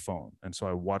on my phone. And so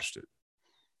I watched it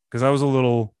because I was a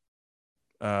little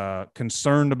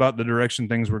concerned about the direction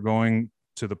things were going,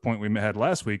 to the point we had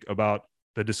last week about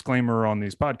the disclaimer on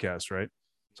these podcasts, right?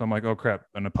 So I'm like, oh crap,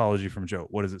 an apology from Joe.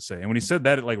 What does it say? And when he said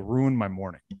that, it like ruined my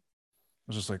morning. I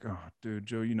was just like, oh, dude,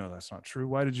 Joe, that's not true.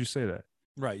 Why did you say that?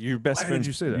 right. Your best Why friend. did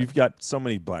you say that? You've got so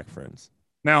many black friends.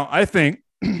 Now, I think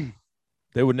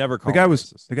They would never call the guy him was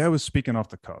racist. the guy was speaking off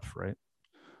the cuff, right?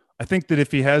 I think that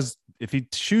if he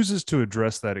chooses to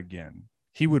address that again,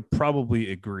 he would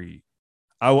probably agree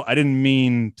I didn't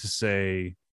mean to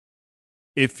say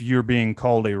if you're being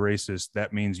called a racist,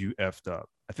 that means you effed up.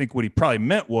 I think what he probably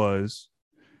meant was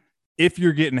if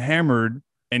you're getting hammered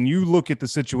and you look at the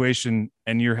situation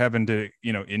and you're having to,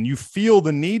 and you feel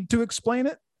the need to explain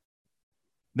it,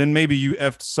 then maybe you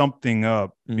effed something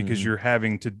up because you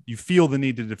feel the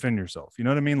need to defend yourself. You know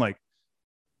what I mean? Like,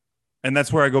 and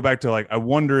that's where I go back to, like, I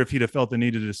wonder if he'd have felt the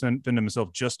need to defend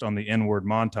himself just on the N-word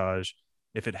montage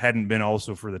if it hadn't been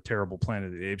also for the terrible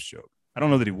Planet of the Apes joke. I don't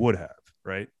know that he would have,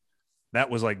 right? That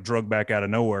was like drug back out of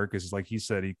nowhere because, like he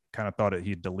said, he kind of thought he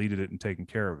had deleted it and taken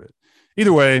care of it.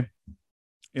 Either way,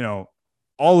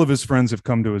 all of his friends have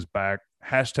come to his back.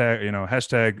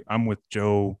 Hashtag I'm with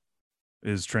Joe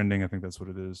is trending. I think that's what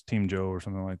it is. Team Joe or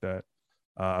something like that.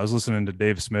 I was listening to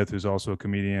Dave Smith, who's also a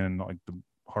comedian and like the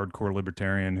hardcore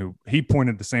libertarian, who he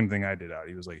pointed the same thing I did out.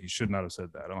 He was like, he should not have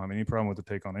said that. I don't have any problem with the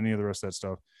take on any of the rest of that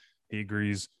stuff. He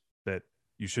agrees that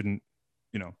you shouldn't,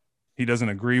 he doesn't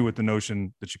agree with the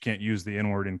notion that you can't use the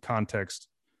N-word in context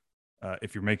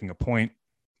if you're making a point,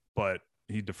 but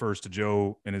he defers to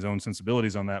Joe and his own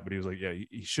sensibilities on that. But he was like, yeah,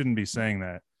 he shouldn't be saying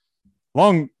that.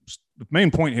 The main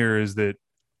point here is that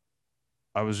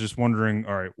I was just wondering,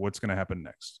 all right, what's going to happen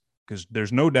next? Because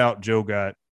there's no doubt Joe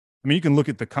you can look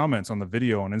at the comments on the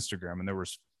video on Instagram, and there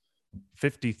was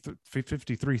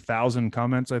 53,000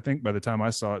 comments, I think, by the time I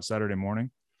saw it Saturday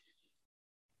morning.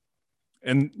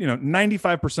 And,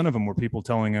 95% of them were people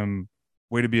telling him,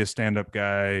 way to be a stand-up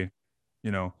guy,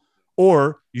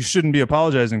 or you shouldn't be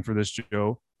apologizing for this,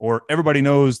 Joe, or everybody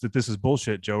knows that this is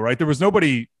bullshit, Joe, right? There was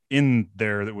nobody in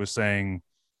there that was saying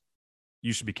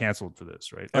you should be canceled for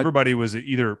this, right? Everybody was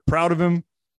either proud of him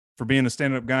for being a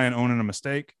stand-up guy and owning a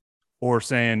mistake, or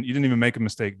saying, you didn't even make a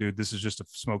mistake, dude. This is just a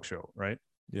smoke show, right?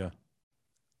 Yeah.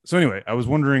 So anyway, I was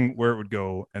wondering where it would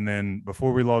go. And then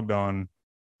before we logged on,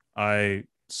 I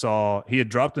saw he had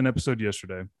dropped an episode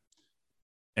yesterday,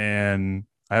 and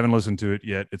I haven't listened to it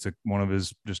yet. It's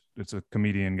it's a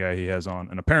comedian guy he has on.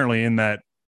 And apparently in that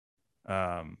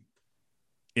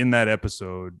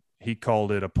episode, he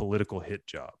called it a political hit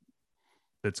job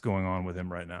that's going on with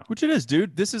him right now. Which it is,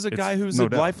 dude. This is a guy who's a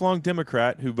lifelong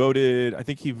Democrat who voted, I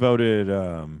think he voted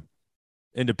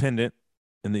independent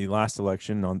in the last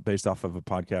election based off of a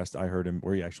podcast I heard him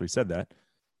where he actually said that.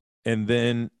 And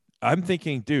then I'm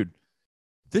thinking, dude,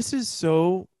 this is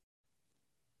so,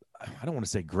 I don't want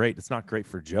to say great. It's not great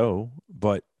for Joe,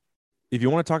 but if you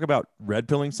want to talk about red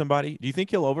pilling somebody, do you think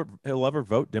he'll ever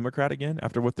vote Democrat again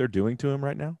after what they're doing to him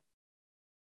right now?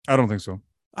 I don't think so.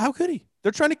 How could he?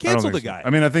 They're trying to cancel the guy.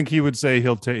 I mean, I think he would say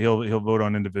he'll vote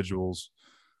on individuals.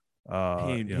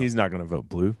 He's not going to vote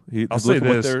blue. I'll say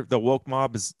this: the woke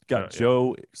mob has got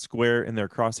Joe square in their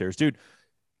crosshairs, dude.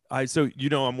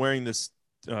 I'm wearing this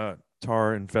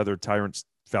tar and feather Tyrant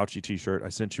Fauci T-shirt. I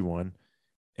sent you one,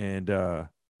 and the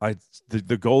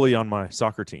goalie on my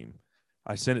soccer team.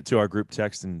 I sent it to our group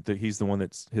text, and he's the one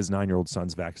that's his 9-year-old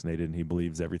son's vaccinated, and he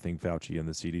believes everything Fauci and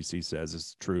the CDC says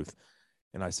is truth.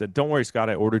 And I said, "Don't worry, Scott.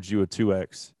 I ordered you a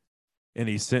 2X." And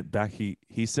he sent back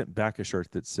he sent back a shirt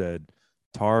that said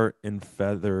 "Tar and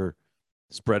Feather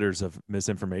Spreaders of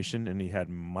Misinformation," and he had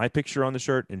my picture on the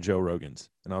shirt and Joe Rogan's.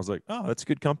 And I was like, "Oh, that's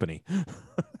good company."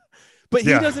 But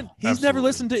he's absolutely. never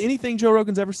listened to anything Joe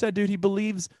Rogan's ever said, dude. He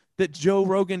believes that Joe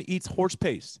Rogan eats horse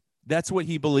paste. That's what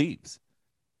he believes.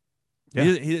 Yeah.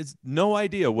 He has no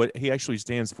idea what he actually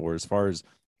stands for as far as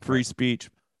free speech,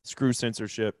 screw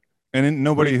censorship. And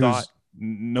nobody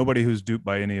who's duped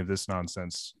by any of this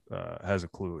nonsense has a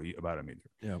clue about him either.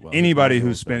 Yeah, well, anybody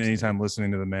who's spent any time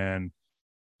listening to the man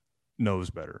knows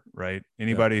better, right?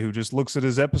 Anybody who just looks at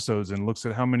his episodes and looks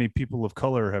at how many people of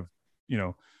color have,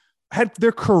 had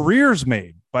their careers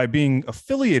made by being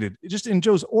affiliated just in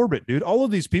Joe's orbit, dude. All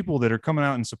of these people that are coming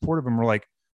out in support of him are like,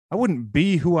 I wouldn't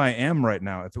be who I am right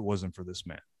now if it wasn't for this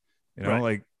man.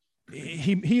 Like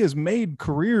he has made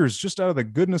careers just out of the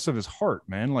goodness of his heart,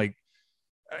 man. Like,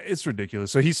 it's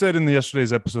ridiculous. So he said in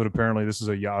yesterday's episode, apparently this is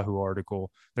a Yahoo article,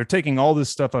 they're taking all this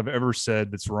stuff I've ever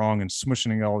said that's wrong and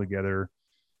smushing it all together.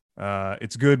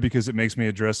 It's good because it makes me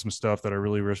address some stuff that I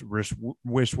really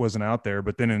wish wasn't out there.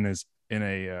 But then in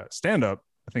a stand-up,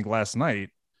 I think last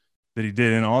night that he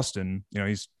did in Austin,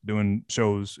 he's doing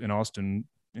shows in Austin,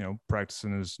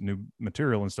 practicing his new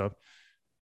material and stuff.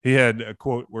 He had a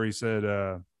quote where he said,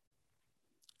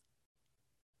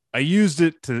 I used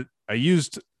to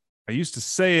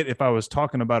say it if I was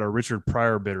talking about a Richard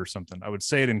Pryor bit or something. I would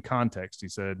say it in context. He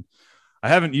said, I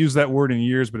haven't used that word in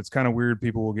years, but it's kind of weird.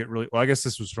 People will get really, well, I guess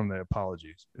this was from the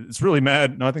apologies. It's really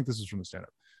mad. No, I think this is from the stand-up.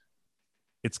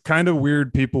 It's kind of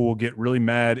weird. People will get really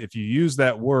mad if you use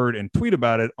that word and tweet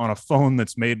about it on a phone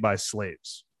that's made by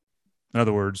slaves. In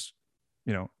other words,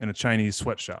 in a Chinese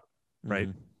sweatshop, right?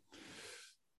 Mhm.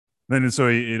 Then so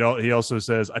he also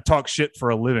says, I talk shit for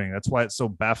a living. That's why it's so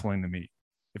baffling to me.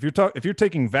 If you're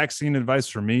taking vaccine advice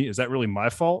from me, is that really my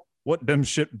fault? What dumb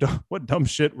shit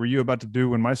were you about to do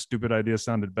when my stupid idea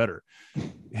sounded better?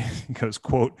 He goes,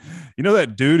 quote,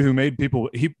 that dude who made people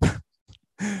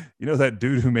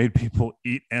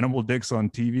eat animal dicks on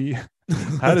TV?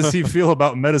 How does he feel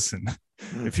about medicine?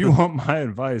 If you want my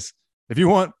advice,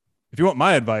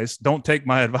 don't take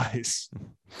my advice.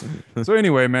 So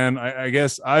anyway, man, I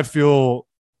guess I feel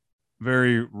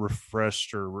very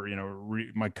refreshed, or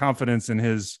my confidence in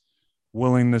his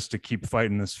willingness to keep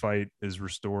fighting this fight is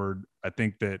restored. I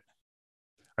think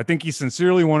he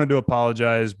sincerely wanted to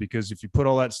apologize, because if you put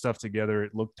all that stuff together,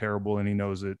 it looked terrible and he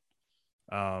knows it.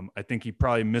 I think he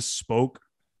probably misspoke.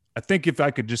 I think if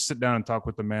I could just sit down and talk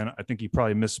with the man, I think he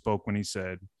probably misspoke when he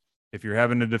said, if you're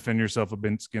having to defend yourself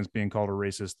against being called a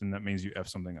racist, then that means you F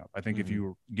something up. I think if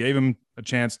you gave him a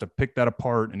chance to pick that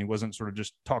apart and he wasn't sort of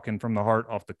just talking from the heart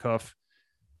off the cuff,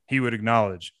 he would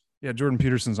acknowledge, yeah, Jordan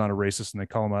Peterson's not a racist and they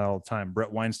call him out all the time.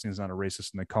 Brett Weinstein's not a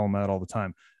racist and they call him out all the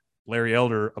time. Larry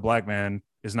Elder, a black man,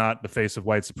 is not the face of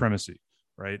white supremacy,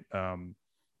 right? But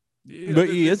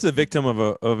he is the victim of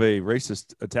a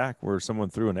racist attack where someone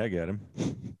threw an egg at him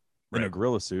in a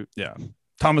gorilla suit. Yeah.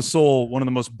 Thomas Sowell, one of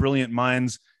the most brilliant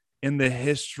minds in the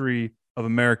history of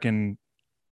American,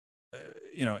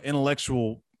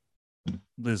 intellectualism,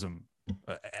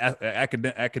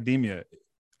 academia,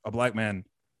 a black man,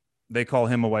 they call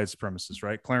him a white supremacist,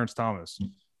 right? Clarence Thomas,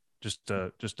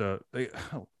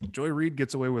 Joy Reid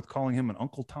gets away with calling him an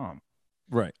Uncle Tom.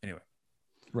 Right. Anyway.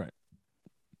 Right.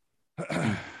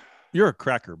 You're a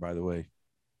cracker, by the way.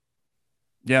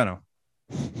 Yeah, I know.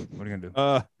 What are you gonna do?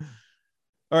 All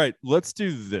right, let's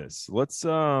do this.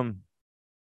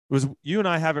 You and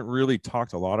I haven't really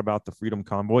talked a lot about the Freedom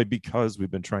Convoy because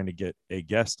we've been trying to get a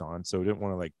guest on, so we didn't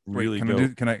want to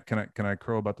Can I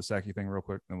crow about the Psaki thing real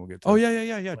quick, then we'll get to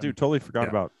yeah, dude, totally forgot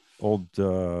about old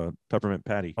Peppermint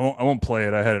Patty. I won't play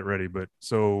it. I had it ready, but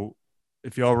so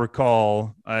if y'all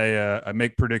recall, I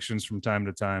make predictions from time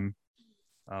to time.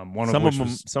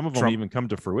 Some of them even come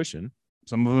to fruition.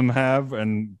 Some of them have,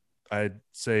 and I'd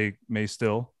say may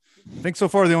still. I think so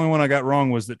far the only one I got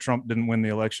wrong was that Trump didn't win the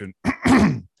election.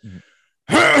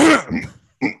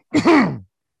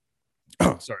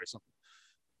 Oh, sorry,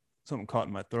 something caught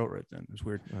in my throat right then. It was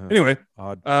weird. Anyway,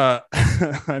 I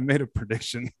made a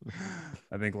prediction,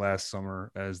 I think last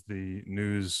summer, as the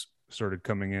news started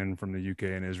coming in from the UK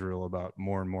and Israel about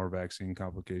more and more vaccine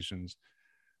complications,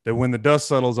 that when the dust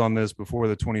settles on this before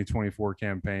the 2024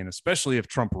 campaign, especially if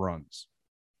Trump runs,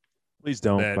 please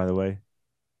don't, by the way,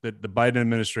 that the Biden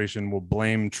administration will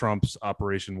blame Trump's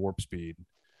Operation Warp Speed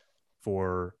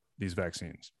for these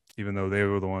vaccines, even though they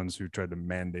were the ones who tried to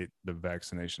mandate the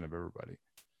vaccination of everybody.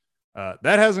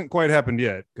 That hasn't quite happened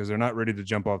yet because they're not ready to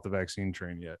jump off the vaccine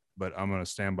train yet, but I'm going to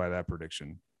stand by that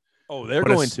prediction. Oh, they're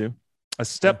going to. A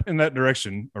step in that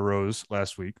direction arose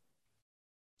last week,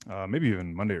 maybe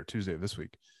even Monday or Tuesday of this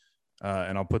week.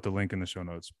 And I'll put the link in the show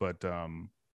notes, but I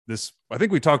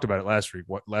think we talked about it last week,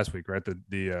 right?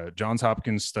 The Johns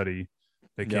Hopkins study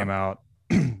that came out.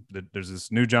 There's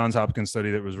this new Johns Hopkins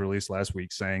study that was released last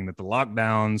week saying that the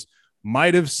lockdowns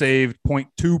might have saved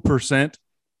 0.2%,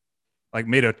 like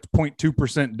made a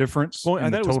 0.2% difference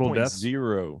in the total deaths.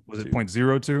 Was it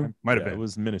 0.02? Might have been. It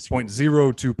was minuscule.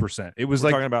 0.02%. It was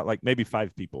We're talking about like maybe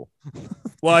 5 people.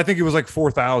 Well, I think it was like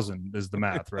 4,000 is the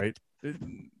math, right?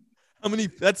 How many?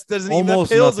 That doesn't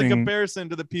almost even pales in nothing comparison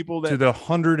to the people that to the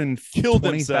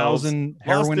 120,000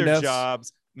 heroin lost their deaths,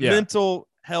 jobs, mental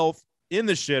health in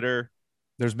the shitter.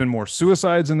 There's been more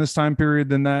suicides in this time period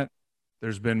than that.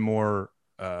 There's been more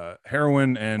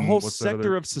heroin, and a whole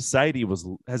sector of society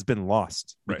has been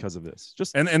lost because of this.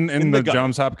 Just and the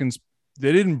Johns Hopkins,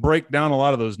 they didn't break down a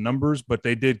lot of those numbers, but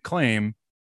they did claim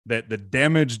that the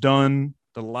damage done,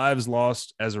 the lives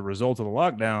lost as a result of the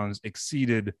lockdowns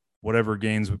exceeded whatever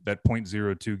gains, that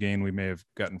 0.02 gain we may have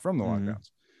gotten from the lockdowns.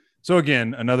 So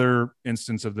again, another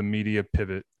instance of the media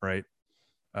pivot, right?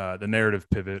 The narrative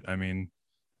pivot. I mean,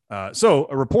 so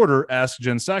a reporter asked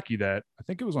Jen Psaki that, I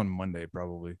think it was on Monday,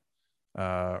 probably,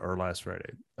 or last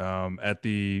Friday, at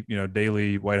the,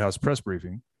 daily White House press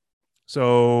briefing.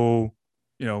 So,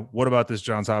 what about this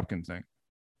Johns Hopkins thing?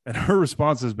 And her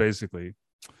response is basically,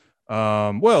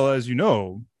 well, as you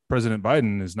know, President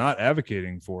Biden is not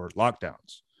advocating for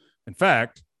lockdowns. In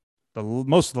fact,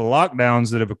 most of the lockdowns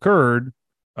that have occurred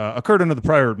under the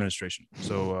prior administration.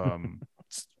 So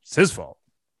it's his fault.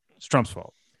 It's Trump's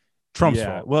fault. Trump's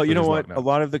fault. Well, you know what? Lockdown. A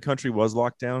lot of the country was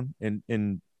locked down, and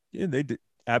they did.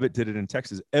 Abbott did it in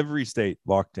Texas. Every state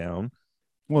locked down.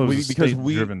 Well, it was because a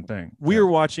state-driven thing. We were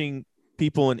watching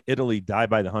people in Italy die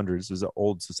by the hundreds. It was an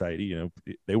old society, you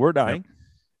know, they were dying.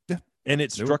 Yeah. And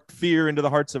it struck fear into the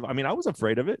hearts of, I mean, I was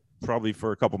afraid of it probably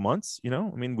for a couple months, you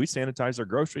know. I mean, we sanitized our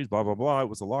groceries, blah, blah, blah. It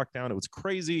was a lockdown. It was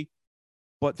crazy.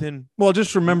 But then, well,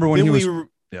 just remember when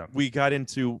we got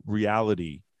into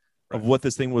reality of what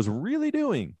this thing was really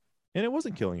doing, and it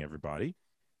wasn't killing everybody.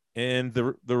 And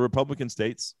the Republican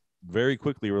states very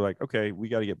quickly were like, okay, we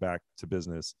got to get back to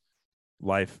business.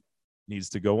 Life needs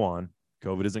to go on.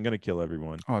 COVID isn't going to kill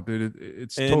everyone. Oh, dude,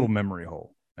 it's total memory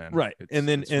hole, man. Right. And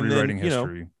then rewriting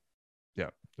history. You know, yeah.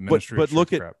 The ministry but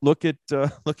look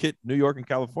at New York and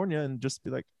California and just be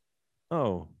like,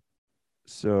 oh,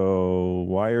 so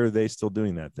why are they still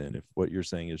doing that then if what you're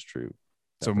saying is true?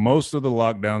 So most of the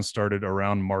lockdown started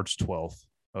around March 12th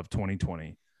of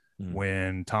 2020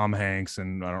 when Tom Hanks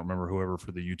and I don't remember whoever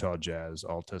for the Utah Jazz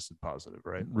all tested positive,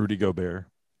 right? Rudy Gobert.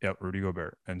 Yep, Rudy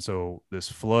Gobert. And so this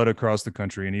flood across the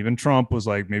country, and even Trump was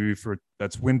like,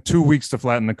 that's when 2 weeks to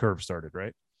flatten the curve started,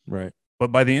 right? Right.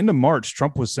 But by the end of March,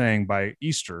 Trump was saying by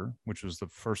Easter, which was the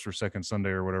first or second Sunday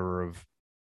or whatever of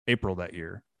April that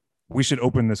year, we should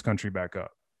open this country back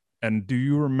up. And do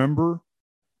you remember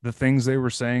the things they were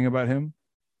saying about him?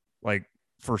 Like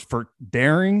for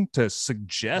daring to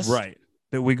suggest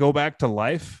that we go back to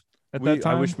life at that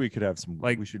time? I wish we could have some,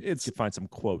 like, we should find some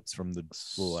quotes from the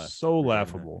school. So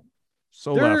laughable.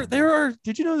 So laughable. There are,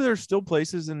 did you know there are still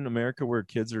places in America where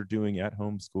kids are doing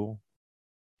at-home school?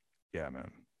 Yeah, man.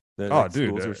 Dude,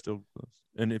 schools are still closed.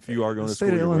 And if you are going to school,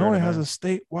 the state of Illinois has a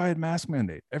statewide mask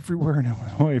mandate. Everywhere in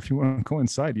Illinois, if you want to go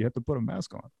inside, you have to put a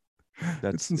mask on.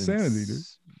 That's insanity, dude.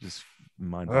 Just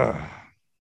mind-blowing.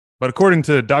 But according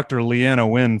to Dr. Leanna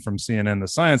Wynn from CNN, the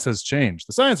science has changed.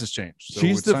 The science has changed. So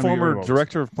she's the former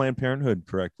director of Planned Parenthood,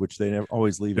 correct? Which they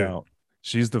always leave out.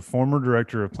 She's the former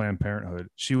director of Planned Parenthood.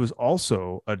 She was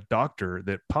also a doctor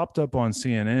that popped up on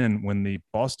CNN when the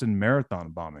Boston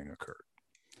Marathon bombing occurred.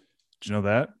 Did you know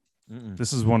that?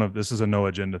 This is a no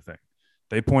agenda thing.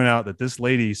 They point out that this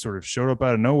lady sort of showed up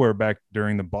out of nowhere back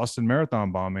during the Boston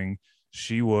Marathon bombing.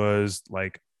 She was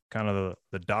like kind of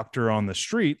the doctor on the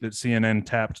street that CNN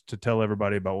tapped to tell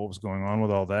everybody about what was going on with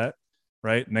all that.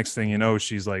 Right. Next thing you know,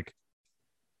 she's like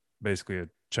basically a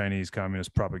Chinese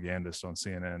communist propagandist on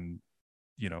CNN,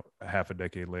 you know, a half a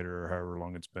decade later or however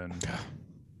long it's been.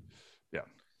 Yeah.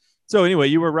 So anyway,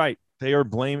 you were right. They are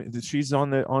blaming. She's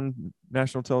on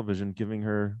national television giving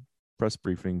her press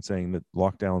briefing saying that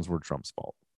lockdowns were Trump's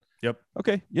fault. Yep.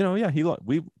 Okay. You know, yeah,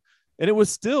 and it was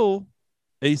still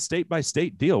a state by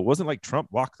state deal. It wasn't like Trump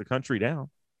locked the country down.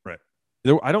 Right.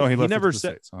 He never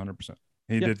said 100%.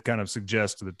 He did kind of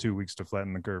suggest the 2 weeks to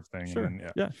flatten the curve thing. Sure.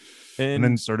 And And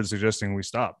then started suggesting we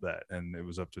stop that. And it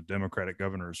was up to Democratic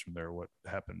governors from there what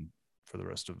happened for the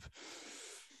rest of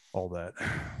all that,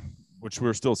 which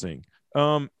we're still seeing.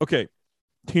 Okay.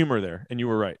 Humor there. And you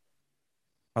were right.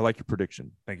 I like your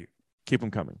prediction. Thank you. Keep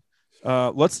them coming.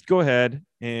 Let's go ahead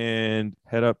and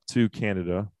head up to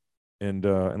Canada. And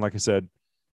like I said,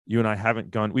 you and I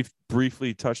haven't gone. We've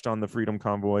briefly touched on the Freedom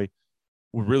Convoy.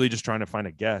 We're really just trying to find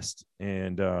a guest,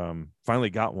 and finally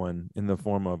got one in the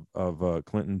form of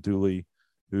Clinton Dooley,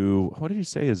 who, what did he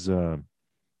say his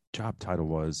job title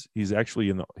was? He's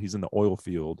actually he's in the oil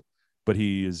field, but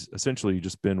he is essentially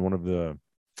just been one of the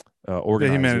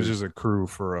organizers. He manages a crew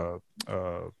for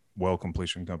a well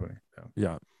completion company.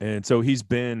 Yeah. And so he's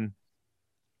been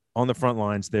on the front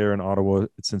lines there in Ottawa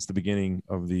since the beginning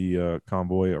of the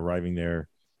convoy arriving there,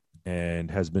 and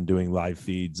has been doing live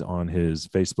feeds on his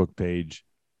Facebook page.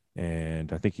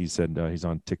 And I think he said he's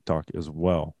on TikTok as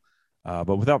well.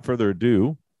 But without further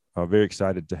ado, very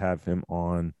excited to have him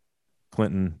on.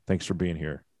 Clinton, thanks for being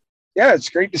here. Yeah, it's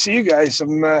great to see you guys.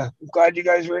 I'm glad you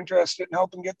guys are interested in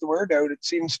helping get the word out. It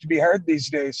seems to be hard these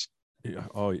days. Yeah.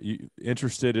 Oh,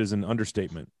 interested is an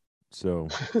understatement. So,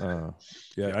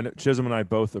 yeah, I know Chisholm and I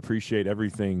both appreciate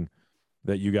everything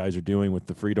that you guys are doing with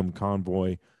the Freedom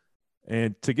Convoy.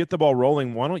 And to get the ball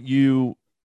rolling, why don't you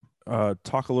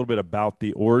talk a little bit about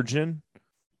the origin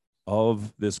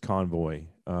of this convoy,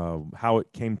 how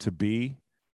it came to be,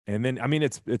 and then, I mean,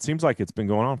 it seems like it's been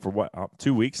going on for what,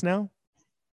 2 weeks now?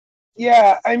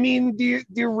 Yeah, I mean,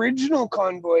 the original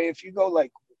convoy, if you go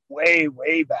like way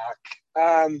back,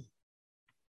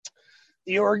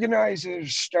 the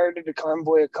organizers started a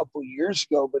convoy a couple years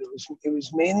ago, but it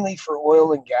was mainly for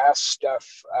oil and gas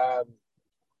stuff,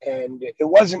 and it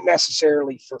wasn't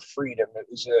necessarily for freedom. It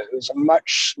was a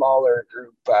much smaller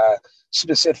group,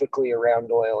 specifically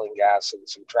around oil and gas and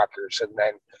some truckers. And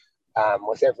then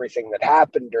with everything that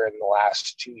happened during the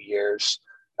last 2 years,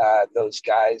 those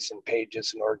guys and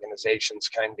pages and organizations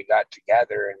kind of got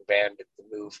together and banded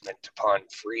the movement upon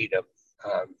freedom.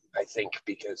 I think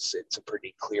because it's a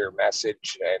pretty clear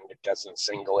message and it doesn't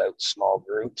single out small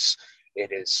groups.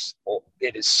 It is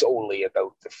solely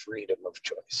about the freedom of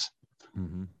choice.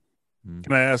 Mm-hmm. Mm-hmm.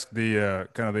 Can I ask the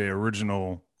kind of the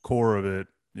original core of it?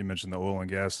 You mentioned the oil and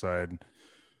gas side.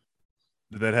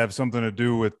 Did that have something to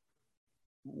do with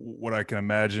what I can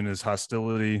imagine is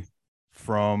hostility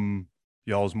from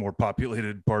y'all's more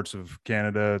populated parts of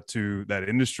Canada to that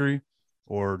industry,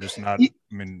 or just not? I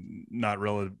mean, not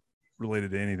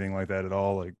related to anything like that at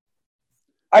all. Like,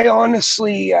 I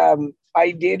honestly,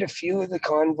 I did a few of the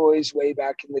convoys way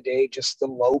back in the day, just the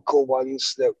local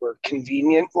ones that were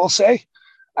convenient, we'll say.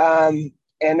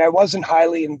 And I wasn't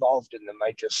highly involved in them.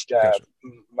 I just, Gotcha.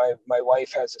 my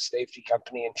wife has a safety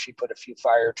company and she put a few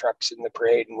fire trucks in the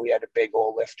parade, and we had a big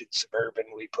old lifted Suburban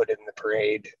we put in the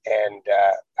parade. And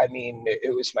I mean,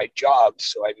 it was my job.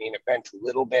 So, I mean, it meant a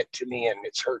little bit to me, and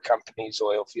it's her company's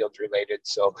oil field related.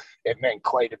 So it meant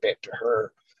quite a bit to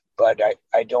her. But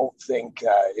I don't think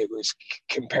it was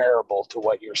comparable to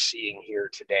what you're seeing here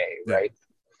today, right?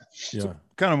 Yeah. So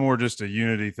kind of more just a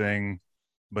unity thing.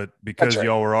 But because right.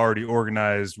 y'all were already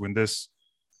organized when this,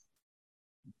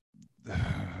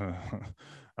 I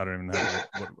don't even know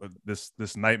what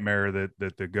this nightmare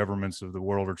that the governments of the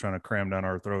world are trying to cram down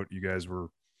our throat, you guys were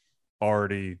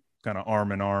already kind of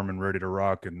arm in arm and ready to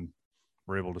rock, and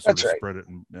were able to sort of spread it.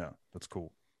 And yeah, that's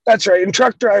cool. That's right. And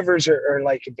truck drivers are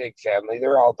like a big family.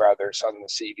 They're all brothers on the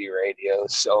CB radio.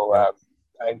 So, yeah.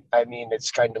 I mean, it's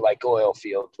kind of like oil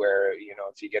field where, you know,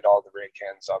 if you get all the rig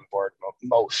hands on board,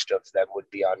 most of them would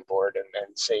be on board.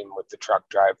 And same with the truck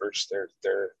drivers. They're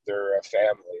a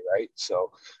family, right?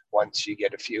 So once you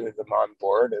get a few of them on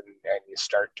board and you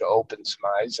start to open some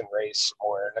eyes and raise some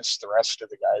awareness, the rest of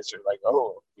the guys are like,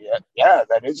 oh, yeah,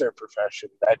 that is our profession.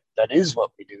 That is what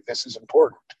we do. This is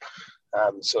important.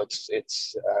 So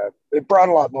it brought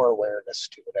a lot more awareness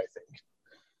to it, I think.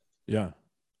 Yeah.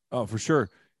 Oh, for sure.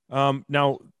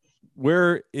 Now,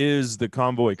 where is the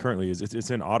convoy currently?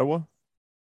 It's in Ottawa?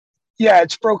 Yeah,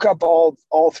 it's broke up all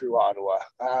through Ottawa.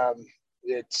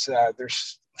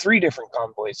 There's 3 different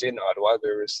convoys in Ottawa.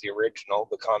 There was the original,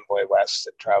 the Convoy West,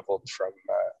 that traveled from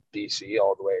BC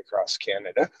all the way across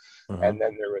Canada. Uh-huh. And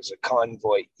then there was a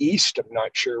Convoy East. I'm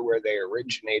not sure where they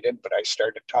originated, but I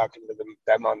started talking to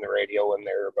them on the radio when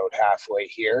they were about halfway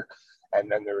here. And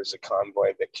then there was a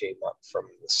convoy that came up from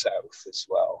the south as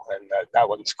well. And that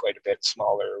one's quite a bit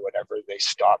smaller or whatever. They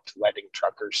stopped letting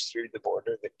truckers through the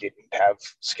border that didn't have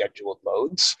scheduled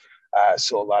loads.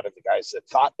 So a lot of the guys that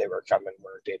thought they were coming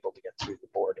weren't able to get through the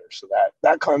border. So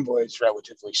that convoy is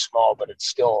relatively small, but it's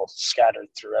still scattered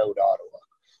throughout Ottawa.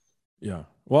 Yeah.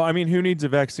 Well, I mean, who needs a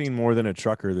vaccine more than a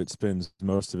trucker that spends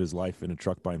most of his life in a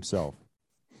truck by himself?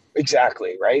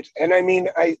 Exactly, right. And I mean,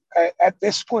 I at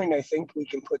this point, I think we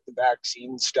can put the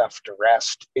vaccine stuff to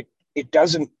rest. It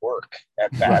doesn't work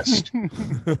at best.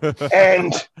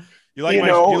 And you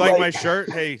like my shirt?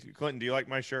 Hey, Clinton, do you like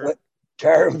my shirt?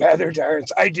 Terrence,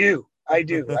 I do. I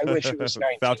wish it was 1960.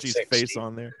 Fauci's face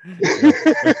on there.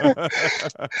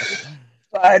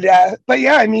 But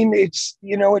yeah, I mean, it's,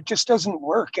 you know, it just doesn't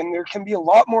work. And there can be a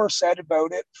lot more said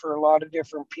about it for a lot of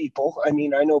different people. I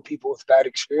mean, I know people with bad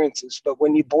experiences, but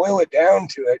when you boil it down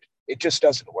to it, it just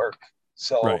doesn't work.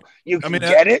 So you can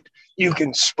get it, you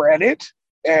can spread it,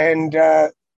 and,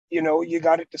 you know, you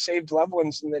got it to save loved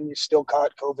ones, and then you still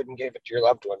caught COVID and gave it to your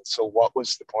loved ones. So what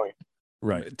was the point?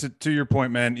 Right. To your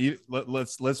point, man,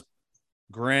 let's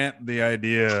grant the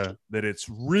idea that it's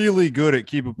really good at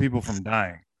keeping people from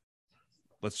dying.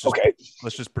 Let's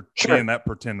just pretend in that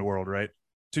pretend world, right?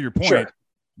 To your point,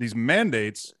 these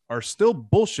mandates are still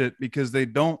bullshit because they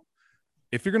don't.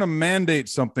 If you're going to mandate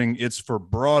something, it's for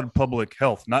broad public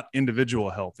health, not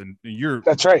individual health. And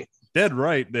that's right. Dead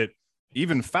right that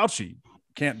even Fauci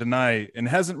can't deny, and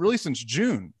hasn't really since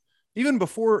June. Even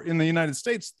before in the United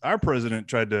States, our president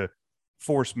tried to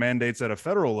force mandates at a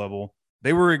federal level.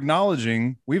 They were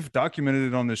acknowledging, we've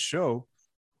documented it on this show,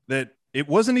 that it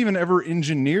wasn't even ever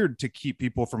engineered to keep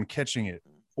people from catching it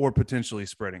or potentially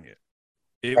spreading it.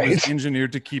 It was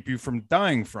engineered to keep you from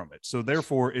dying from it. So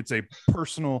therefore, it's a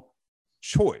personal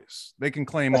choice. They can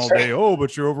claim all day, oh,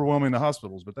 but you're overwhelming the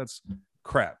hospitals. But that's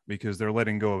crap, because they're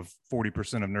letting go of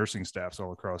 40% of nursing staffs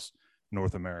all across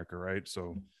North America, right?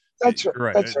 So that's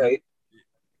right. That's right.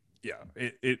 Yeah.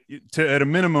 At a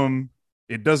minimum,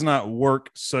 it does not work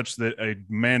such that a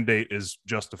mandate is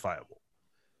justifiable,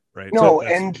 right? No, so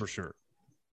and for sure.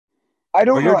 I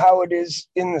don't know how it is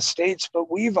in the States, but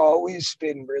we've always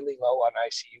been really low on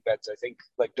ICU beds. I think,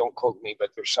 like, don't quote me,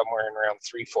 but there's somewhere in around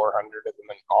 300-400 of them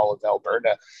in all of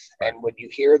Alberta. And when you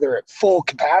hear they're at full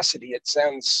capacity, it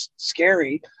sounds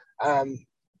scary.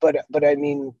 But I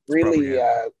mean, really,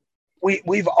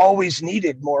 we've always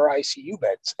needed more ICU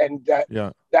beds, and that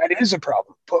is a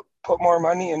problem. Put more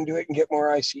money into it and get more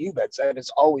ICU beds. That has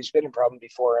always been a problem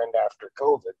before and after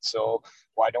COVID. So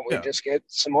why don't we just get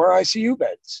some more ICU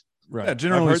beds? Right. Yeah,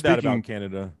 generally I've heard speaking, that about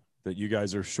Canada, that you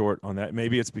guys are short on that.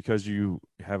 Maybe it's because you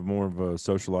have more of a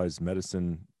socialized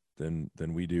medicine than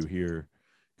we do here.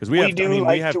 Because we have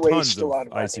tons of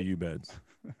ICU beds.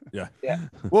 Yeah.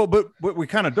 Well, but we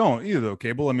kind of don't either, though,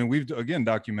 Cable. I mean, we've again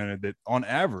documented that on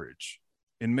average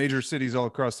in major cities all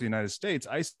across the United States,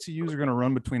 ICUs are going to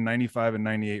run between 95 and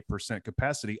 98%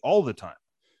 capacity all the time,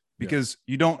 because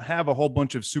you don't have a whole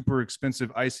bunch of super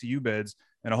expensive ICU beds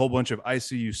and a whole bunch of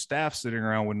ICU staff sitting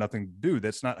around with nothing to do.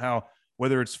 That's not how,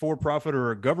 whether it's for profit or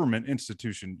a government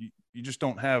institution, you just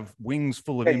don't have wings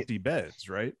full of empty beds,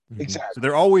 right? Exactly. So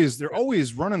they're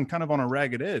always running kind of on a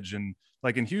ragged edge. And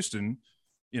like in Houston,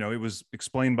 it was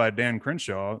explained by Dan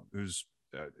Crenshaw, who's,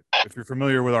 if you're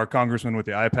familiar with our congressman with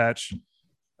the eye patch,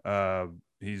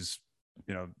 he's,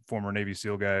 former Navy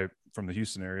SEAL guy from the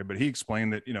Houston area, but he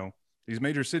explained that, these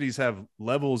major cities have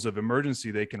levels of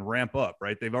emergency they can ramp up,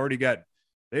 right? They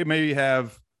maybe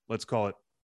have, let's call it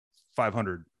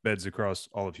 500 beds across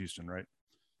all of Houston, right?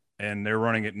 And they're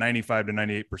running at 95 to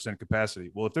 98% capacity.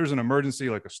 Well, if there's an emergency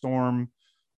like a storm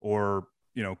or,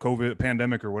 COVID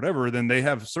pandemic or whatever, then they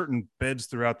have certain beds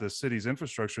throughout the city's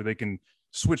infrastructure. They can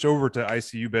switch over to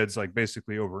ICU beds, like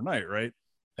basically overnight. Right.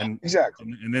 And exactly.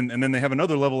 And then they have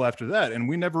another level after that. And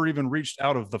we never even reached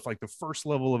out of the first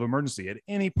level of emergency at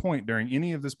any point during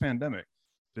any of this pandemic.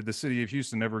 Did the city of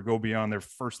Houston ever go beyond their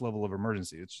first level of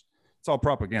emergency? It's all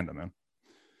propaganda, man.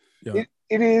 Yeah.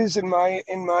 It is, in my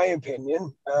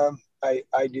opinion.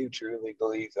 I do truly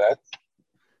believe that.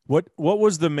 What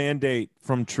was the mandate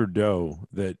from Trudeau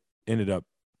that ended up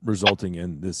resulting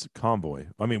in this convoy?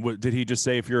 I mean, what did he just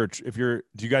say? Do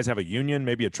you guys have a union,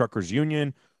 maybe a truckers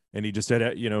union? And he just said,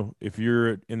 if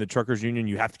you're in the truckers union,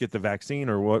 you have to get the vaccine,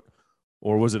 or what?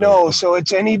 Or was it? No, so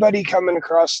it's anybody coming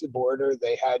across the border.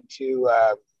 They had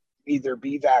to either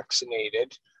be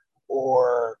vaccinated,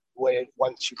 or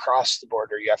once you cross the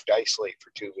border, you have to isolate for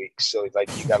 2 weeks. So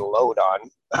like you got a load on,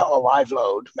 a live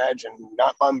load. Imagine,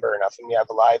 not lumber or nothing. You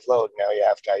have a live load. Now you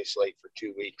have to isolate for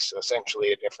 2 weeks. So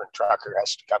essentially a different trucker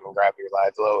has to come and grab your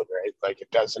live load, right? Like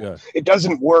it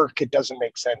doesn't work. It doesn't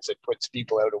make sense. It puts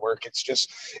people out of work.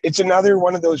 It's another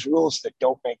one of those rules that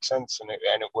don't make sense, and it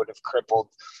would have crippled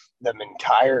them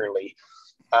entirely.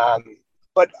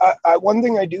 But one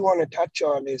thing I do want to touch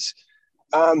on is,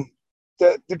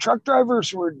 the truck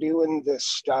drivers were doing this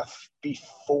stuff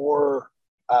before,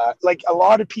 like a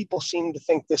lot of people seem to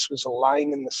think this was a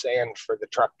line in the sand for the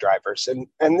truck drivers.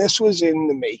 And this was in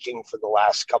the making for the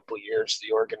last couple of years,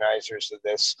 the organizers of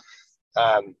this.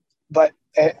 But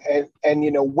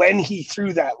when he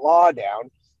threw that law down,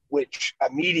 which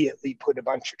immediately put a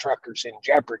bunch of truckers in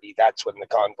jeopardy, that's when the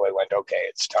convoy went, okay,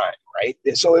 it's time, right?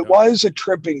 So it was a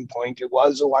tripping point. It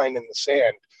was a line in the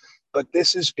sand. But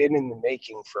this has been in the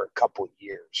making for a couple of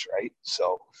years, right?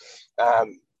 So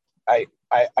I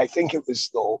think it was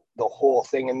the whole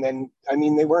thing. And then, I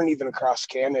mean, they weren't even across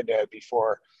Canada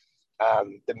before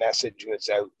the message was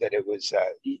out that it was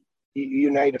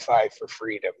Unitify for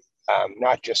freedom,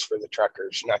 not just for the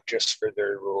truckers, not just for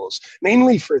their rules,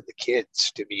 mainly for the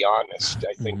kids, to be honest.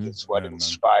 I think it's what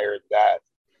inspired that.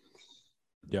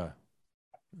 Yeah.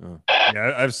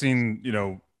 Yeah, I've seen,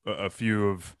 a few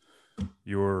of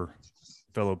your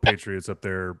fellow patriots up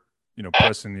there,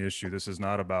 pressing the issue. This is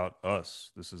not about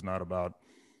us. This is not about,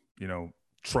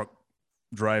 truck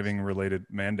driving related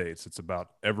mandates. It's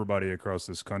about everybody across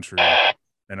this country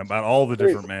and about all the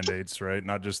different mandates, right?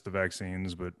 Not just the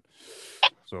vaccines, but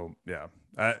so, yeah.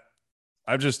 I've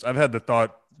had the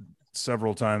thought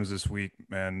several times this week,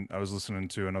 man. I was listening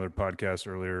to another podcast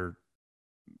earlier,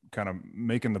 kind of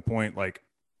making the point, like,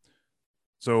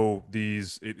 so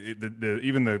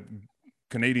even the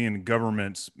Canadian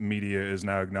government's media is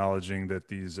now acknowledging that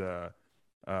these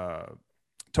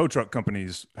tow truck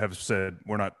companies have said,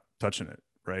 we're not touching it,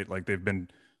 right? Like they've been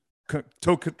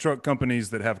tow truck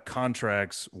companies that have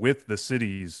contracts with the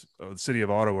city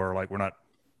of Ottawa are like, we're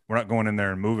not going in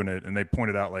there and moving it. And they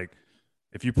pointed out, like,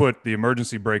 if you put the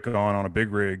emergency brake on a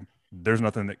big rig, there's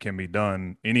nothing that can be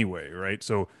done anyway, right?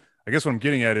 So I guess what I'm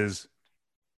getting at is,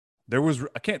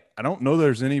 I don't know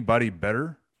there's anybody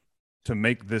better to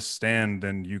make this stand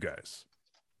than you guys.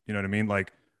 You know what I mean?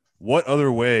 Like, what other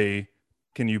way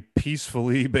can you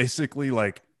peacefully basically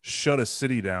like shut a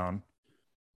city down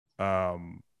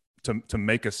to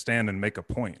make a stand and make a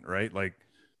point, right? Like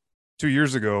 2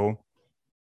 years ago,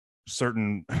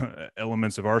 certain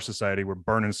elements of our society were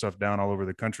burning stuff down all over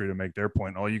the country to make their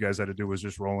point. All you guys had to do was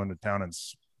just roll into town and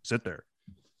sit there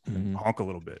and honk a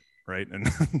little bit. right? And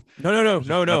No.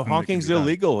 nothing that can Honking's be done.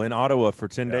 illegal in Ottawa for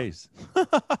 10 Yeah. days.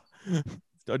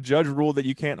 A judge ruled that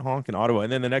you can't honk in Ottawa.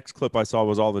 And then the next clip I saw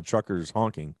was all the truckers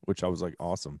honking, which I was like,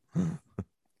 awesome.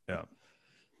 Yeah.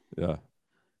 Yeah.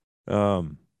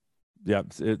 Yeah,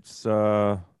 it's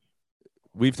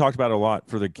we've talked about it a lot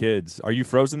for the kids. Are you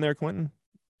frozen there, Quentin?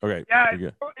 Okay. Yeah, you're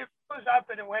it good. was up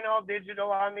and it went all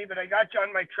digital on me, but I got you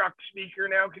on my truck speaker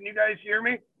now. Can you guys hear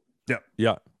me?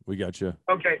 Yeah, we got you.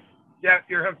 Okay. Yeah,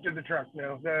 you're hooked to the truck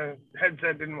now. The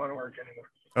headset didn't want to work anymore.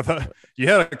 I thought you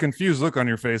had a confused look on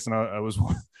your face, and I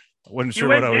wasn't sure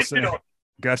went what I was digital. saying.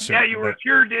 Gotcha. Yeah, you were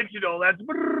pure digital. That's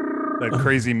that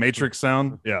crazy Matrix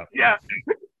sound. Yeah. yeah.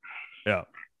 Yeah.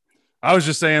 I was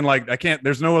just saying, like,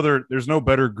 there's no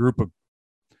better group of,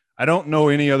 I don't know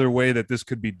any other way that this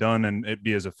could be done and it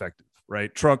be as effective,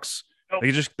 right? Trucks, Nope.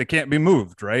 they can't be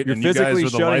moved, right? You're And you guys physically are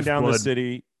the shutting down the lifeblood.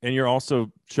 city, and you're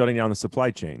also shutting down the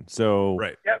supply chain. So,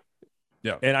 Right. Yep.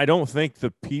 Yeah. And I don't think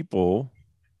the people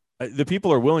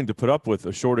are willing to put up with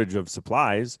a shortage of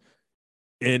supplies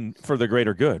for the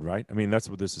greater good, right? I mean, that's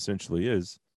what this essentially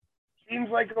is. Seems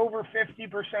like over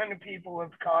 50% of people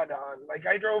have caught on. Like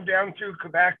I drove down through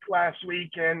Quebec last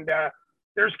week and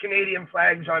there's Canadian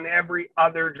flags on every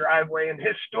other driveway. And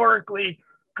historically,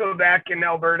 Quebec and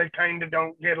Alberta kind of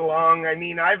don't get along. I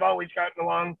mean, I've always gotten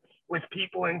along with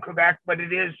people in Quebec, but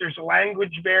there's a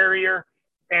language barrier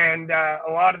and a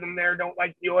lot of them there don't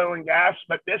like the oil and gas.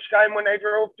 But this time when I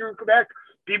drove through Quebec,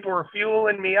 people were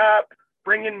fueling me up,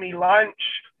 bringing me lunch.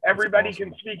 Everybody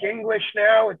awesome. can speak English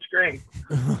now. It's great.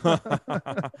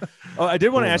 Oh, I did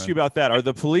want to Cool, ask you about that. Are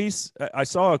the police? I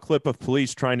saw a clip of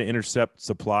police trying to intercept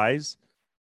supplies.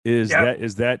 Is Yep.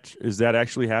 that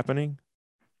actually happening?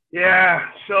 Yeah,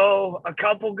 so a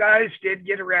couple guys did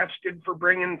get arrested for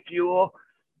bringing fuel.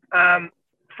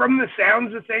 From the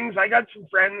sounds of things, I got some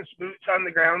friends, boots on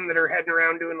the ground, that are heading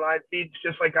around doing live feeds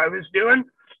just like I was doing,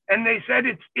 and they said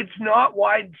it's not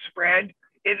widespread.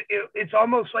 It's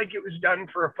almost like it was done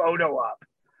for a photo op.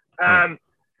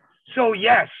 So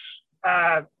yes,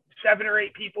 7 or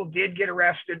 8 people did get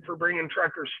arrested for bringing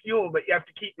truckers fuel, but you have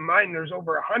to keep in mind there's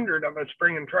over 100 of us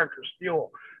bringing truckers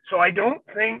fuel. So I don't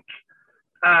think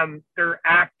they're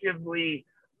actively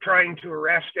trying to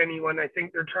arrest anyone. I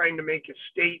think they're trying to make a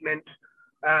statement,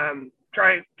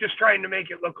 trying to make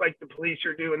it look like the police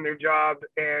are doing their job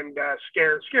and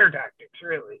scare tactics,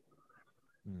 really.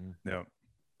 Yeah.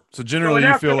 So generally,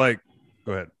 you feel like,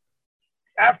 go ahead.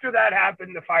 After that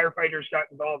happened, the firefighters got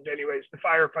involved anyways. The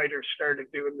firefighters started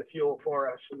doing the fuel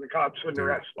for us, and the cops wouldn't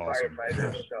arrest the awesome.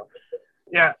 firefighters. So,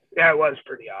 yeah, it was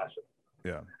pretty awesome.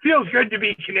 Yeah. Feels good to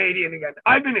be Canadian again.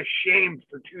 I've been ashamed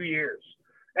for 2 years,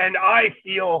 and I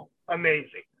feel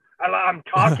amazing. I'm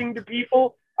talking to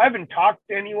people. I haven't talked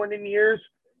to anyone in years.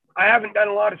 I haven't done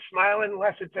a lot of smiling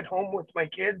unless it's at home with my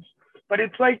kids. But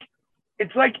it's like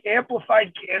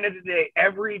amplified Canada Day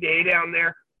every day down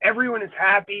there. Everyone is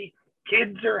happy.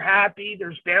 Kids are happy.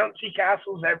 There's bouncy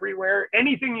castles everywhere.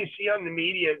 Anything you see on the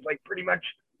media is like pretty much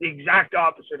the exact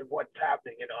opposite of what's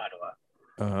happening in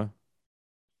Ottawa.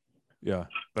 Yeah.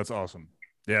 That's awesome.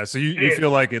 Yeah. So you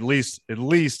feel like at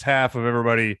least half of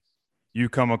everybody you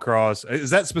come across,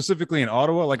 is that specifically in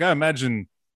Ottawa? Like I imagine.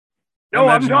 No,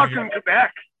 I'm talking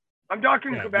Quebec. I'm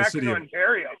talking Yeah, Quebec and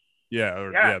Ontario.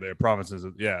 Yeah, their provinces.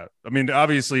 Yeah, I mean,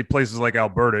 obviously, places like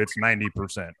Alberta, it's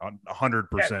 90%,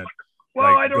 100%.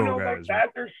 Well, like, I don't go know guys,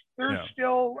 about that. There's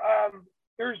still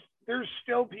there's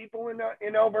still people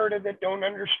in Alberta that don't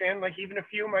understand. Like even a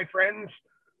few of my friends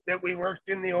that we worked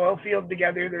in the oil field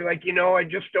together, they're like, I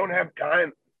just don't have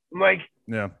time. I'm like,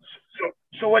 yeah.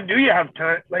 So what do you have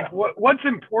time? Like what's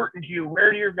important to you? Where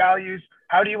are your values?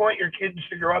 How do you want your kids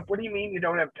to grow up? What do you mean you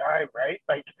don't have time, right?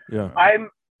 Like Yeah.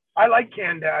 I like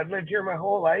Canada. I've lived here my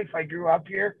whole life. I grew up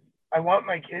here. I want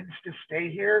my kids to stay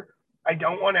here. I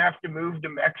don't want to have to move to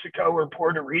Mexico or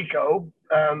Puerto Rico.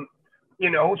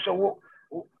 So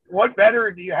what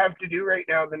better do you have to do right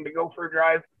now than to go for a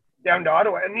drive down to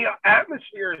Ottawa? And the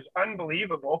atmosphere is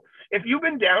unbelievable. If you've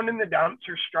been down in the dumps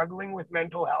or struggling with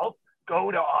mental health,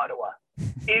 go to Ottawa.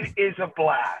 It is a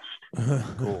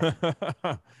blast. Cool.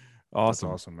 Awesome. That's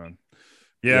awesome, man.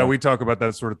 Yeah, we talk about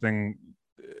that sort of thing.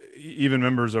 Even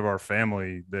members of our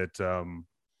family that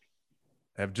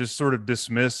have just sort of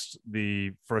dismissed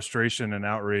the frustration and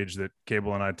outrage that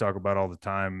Cable and I talk about all the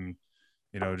time,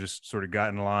 just sort of got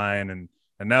in line. And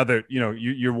now that,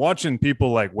 you're watching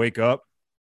people like wake up,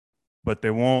 but they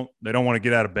don't want to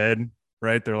get out of bed.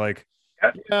 Right. They're like,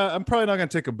 yeah, I'm probably not going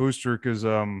to take a booster because,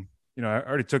 I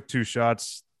already took 2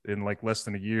 shots in like less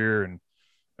than a year. And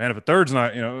man, if a third's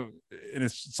not, and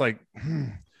it's like,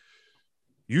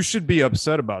 you should be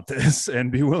upset about this and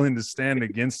be willing to stand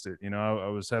against it. I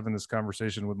was having this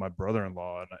conversation with my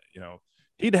brother-in-law, and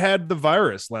he'd had the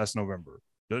virus last November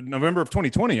of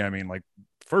 2020. I mean, like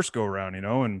first go around,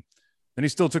 and then he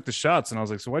still took the shots. And I was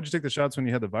like, so why'd you take the shots when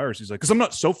you had the virus? He's like, cause I'm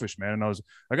not selfish, man.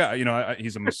 And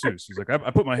he's a masseuse. He's like,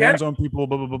 I put my hands on people,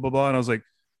 blah, blah, blah, blah, blah. And I was like,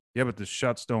 yeah, but the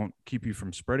shots don't keep you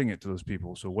from spreading it to those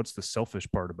people. So what's the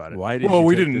selfish part about it?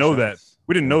 We didn't know that.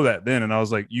 We didn't know that then. And I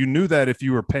was like, you knew that if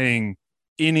you were paying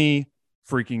any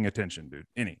freaking attention, dude,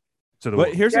 any.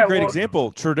 But here's a great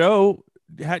example. Trudeau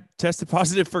had tested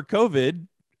positive for COVID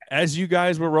as you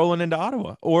guys were rolling into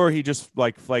Ottawa, or he just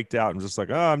like flaked out and just like,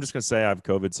 oh, I'm just gonna say I have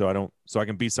COVID so I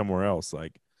can be somewhere else.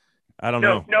 Like, I don't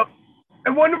know. No.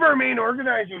 And one of our main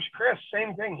organizers, Chris,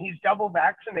 same thing. He's double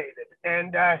vaccinated,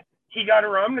 and he got a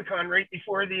Omicron right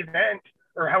before the event,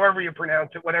 or however you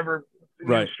pronounce it, whatever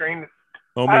new strain.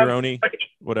 Omironi,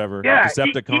 whatever. Yeah,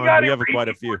 Decepticon. We have quite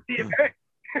a few.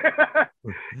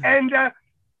 And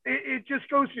it just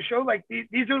goes to show, like,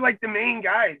 these are like the main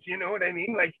guys. You know what I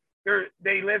mean? Like,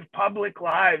 they live public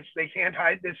lives. They can't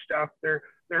hide this stuff. They're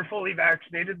fully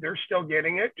vaccinated. They're still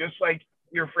getting it, just like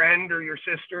your friend or your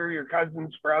sister, or your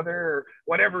cousin's brother, or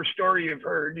whatever story you've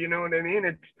heard. You know what I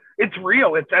mean? It's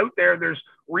real. It's out there. There's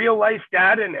real life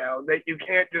data now that you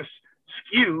can't just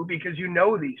skew because you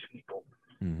know these people.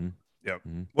 Mm-hmm. Yep.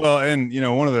 Mm-hmm. Well,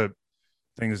 and one of the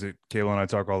things that Kayla and I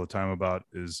talk all the time about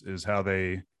is how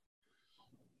they.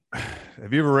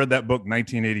 Have you ever read that book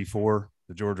 1984,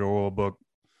 the George Orwell book?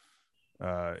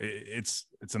 It's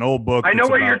an old book. I know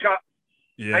what you're talking.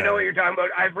 Yeah. I know what you're talking about.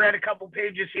 I've read a couple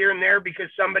pages here and there because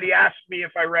somebody asked me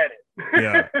if I read it.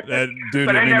 Yeah, dude.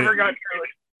 But I never got through it.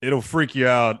 It'll freak you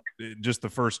out, just the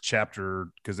first chapter,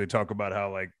 because they talk about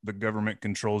how like the government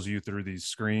controls you through these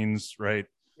screens, right?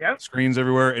 Yeah, screens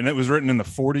everywhere, and it was written in the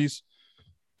 40s.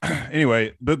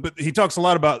 Anyway, but he talks a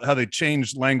lot about how they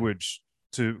changed language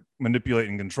to manipulate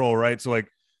and control, right? So like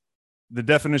the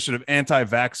definition of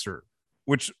anti-vaxxer,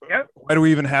 which why do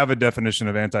we even have a definition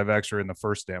of anti-vaxxer in the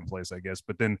first damn place, I guess?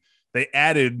 But then they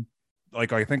added,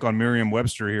 like I think on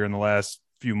Merriam-Webster here in the last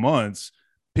few months,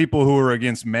 people who are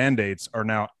against mandates are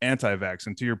now anti-vax.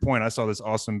 And to your point, I saw this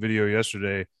awesome video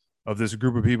yesterday of this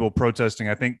group of people protesting,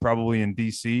 I think probably in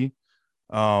DC.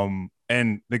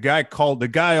 And the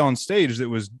guy on stage that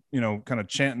was, kind of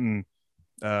chanting,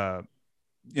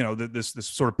 this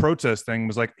sort of protest thing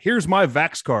was like, here's my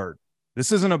vax card.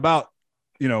 This isn't about,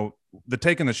 the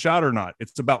taking the shot or not.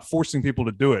 It's about forcing people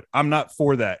to do it. I'm not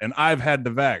for that. And I've had the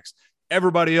vax.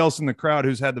 Everybody else in the crowd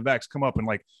who's had the vax come up, and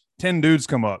like 10 dudes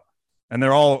come up, and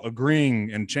they're all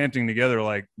agreeing and chanting together,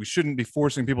 like, we shouldn't be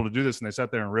forcing people to do this. And they sat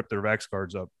there and ripped their vax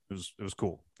cards up. It was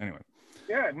cool. Anyway.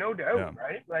 Yeah, no doubt.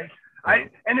 Right. Like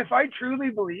and if I truly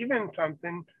believe in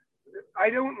something, I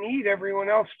don't need everyone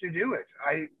else to do it.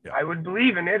 I would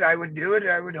believe in it. I would do it.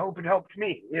 I would hope it helped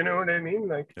me. You know what I mean?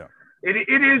 Like,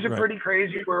 it is a pretty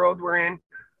crazy world we're in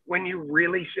when you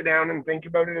really sit down and think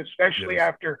about it, especially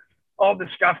after all the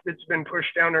stuff that's been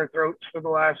pushed down our throats for the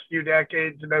last few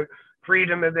decades about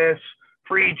freedom of this,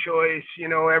 free choice,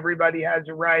 everybody has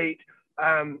a right.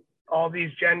 All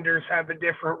these genders have a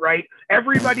different right.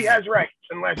 Everybody has rights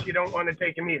unless you don't want to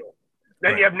take a needle.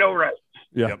 Then you have no rights.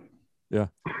 Yeah. Yeah.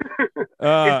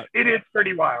 It is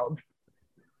pretty wild.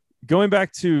 Going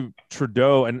back to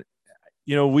Trudeau, and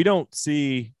we don't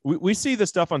see we see the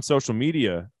stuff on social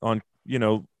media, on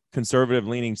conservative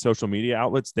leaning social media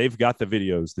outlets. They've got the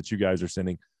videos that you guys are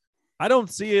sending. I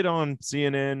don't see it on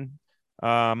CNN.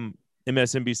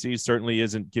 MSNBC certainly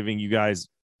isn't giving you guys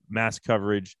mass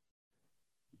coverage.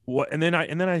 And then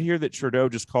I hear that Trudeau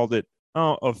just called it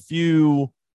a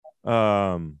few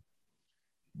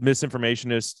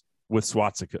misinformationists with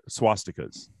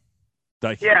swastikas.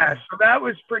 So that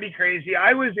was pretty crazy.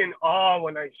 I was in awe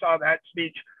when I saw that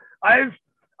speech. I've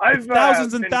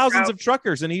thousands and thousands of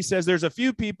truckers, and he says there's a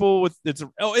few people with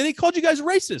and he called you guys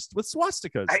racist with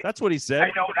swastikas. That's what he said.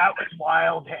 I know, that was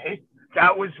wild. Hey,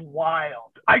 that was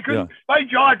wild. I couldn't. My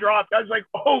jaw dropped. I was like,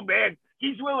 oh man,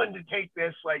 he's willing to take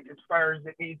this like as far as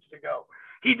it needs to go.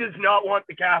 He does not want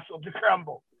the castle to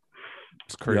crumble.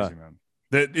 It's crazy, man.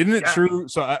 Isn't it true?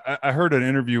 So I heard an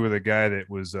interview with a guy that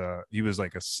was he was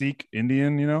like a Sikh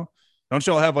Indian. Don't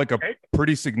y'all have like a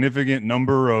pretty significant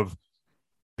number of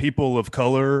people of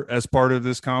color as part of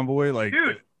this convoy? Like,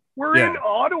 dude, we're in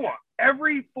Ottawa.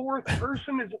 Every fourth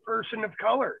person is a person of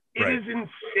color. It is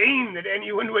insane that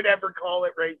anyone would ever call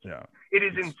it racist. Yeah. It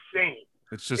is insane.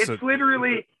 It's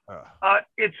literally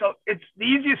it's the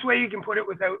easiest way you can put it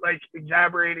without like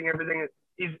exaggerating everything.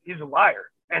 He's a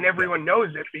liar, and everyone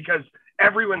knows it because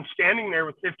everyone's standing there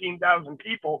with 15,000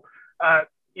 people.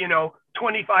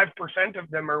 25%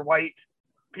 of them are white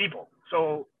people.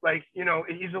 So like, you know,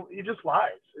 he just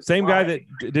lies. It's Same a guy lie.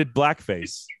 that did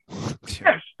blackface.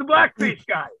 Yes, the blackface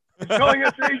guy. He's calling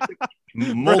us racist.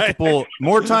 Multiple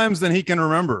more times than he can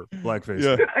remember. Blackface.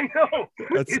 Yeah. I know.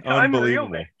 That's It's unreal, unbelievable.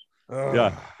 man.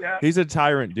 Yeah. Yeah. He's a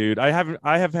tyrant, dude. I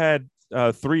have had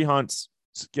 3 hunts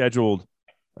scheduled.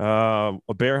 A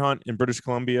bear hunt in British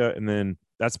Columbia, and then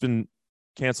that's been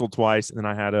canceled twice. And then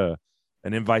I had an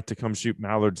invite to come shoot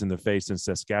mallards in the face in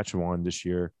Saskatchewan this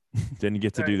year. Didn't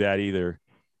get to do that either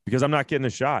because I'm not getting a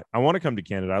shot. I want to come to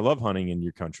Canada. I love hunting in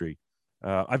your country.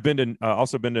 I've been to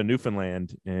also been to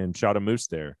Newfoundland and shot a moose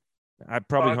there. I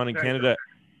probably hunt in Canada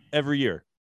every year,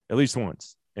 at least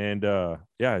once. And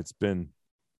yeah, it's been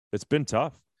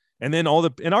tough. And then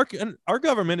our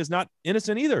government is not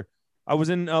innocent either. I was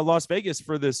in Las Vegas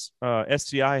for this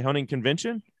STI hunting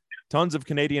convention. Tons of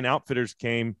Canadian outfitters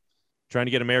came trying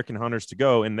to get American hunters to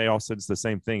go, and they all said it's the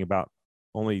same thing about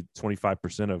only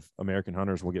 25% of American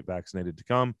hunters will get vaccinated to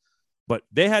come, but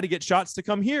they had to get shots to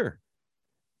come here.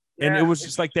 And it was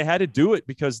just like they had to do it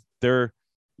because they're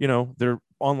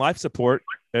on life support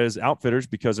as outfitters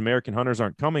because American hunters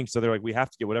aren't coming. So they're like, we have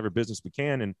to get whatever business we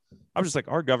can. And I was just like,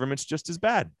 our government's just as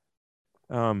bad.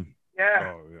 Oh,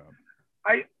 yeah.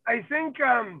 I think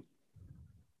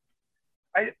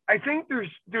I think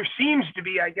there seems to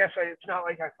be, I guess it's not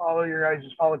like I follow your guys'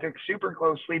 politics super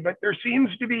closely, but there seems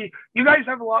to be, you guys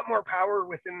have a lot more power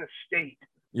within the state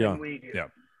than we do. Yeah.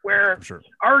 Where sure.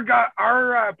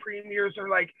 our premiers are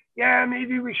like, yeah,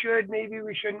 maybe we should, maybe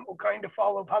we shouldn't. We'll kind of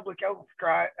follow public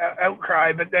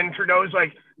outcry. But then Trudeau's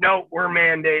like, no, we're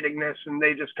mandating this, and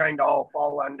they just kind of all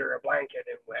fall under a blanket,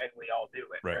 and we all do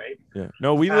it, right? Yeah.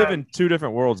 No, we live in 2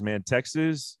 different worlds, man.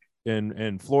 Texas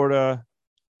and Florida.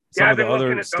 Some of the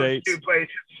other states, 2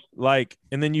 places. like,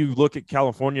 and then you look at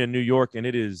California and New York, and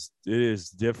it is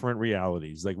different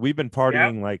realities. Like we've been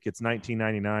partying like it's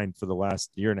 1999 for the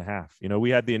last year and a half. You know,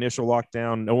 we had the initial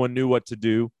lockdown, no one knew what to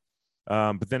do,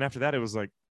 but then after that, it was like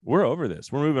we're over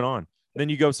this, we're moving on. Then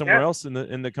you go somewhere else in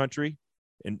the country,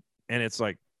 and it's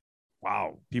like,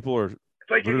 wow, people are. It's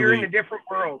like you're in a different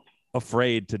world.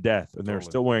 Afraid to death, and they're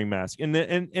still wearing masks, and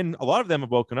a lot of them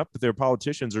have woken up, but their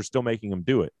politicians are still making them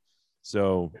do it.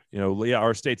 So, you know, yeah,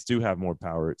 our states do have more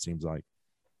power, it seems like.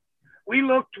 We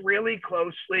looked really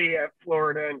closely at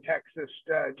Florida and Texas,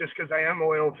 just because I am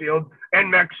oil field, and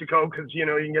Mexico, because, you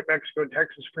know, you can get Mexico and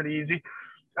Texas pretty easy.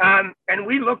 And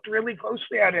we looked really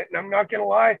closely at it. And I'm not going to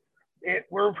lie,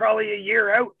 we're probably a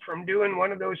year out from doing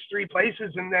one of those 3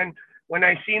 places. And then when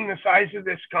I seen the size of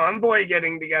this convoy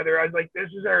getting together, I was like, this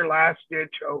is our last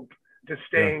ditch hope to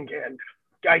stay in Canada.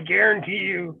 I guarantee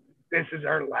you this is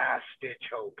our last ditch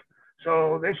hope.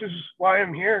 So this is why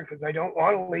I'm here, because I don't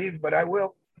want to leave, but I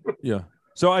will. Yeah.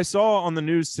 So I saw on the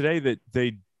news today that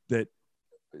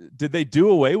did they do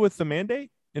away with the mandate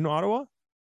in Ottawa?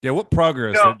 Yeah. What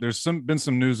progress? No. There's been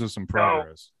some news of some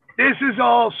progress. No. This is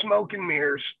all smoke and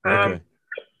mirrors. Okay.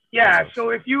 Yeah. So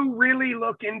if you really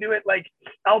look into it, like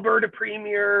Alberta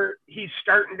Premier, he's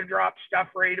starting to drop stuff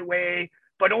right away,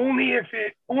 but only if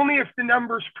the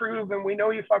numbers prove, and we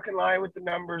know you fucking lie with the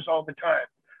numbers all the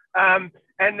time.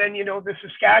 And then, you know, the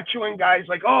Saskatchewan guys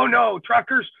like, oh no,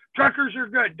 truckers are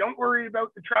good. Don't worry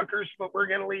about the truckers, but we're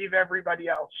going to leave everybody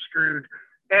else screwed.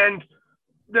 And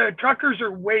the truckers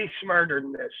are way smarter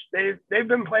than this. They've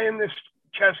been playing this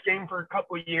chess game for a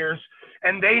couple of years,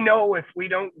 and they know if we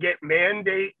don't get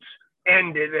mandates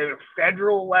ended at a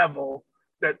federal level,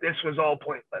 that this was all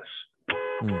pointless.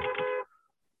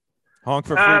 Honk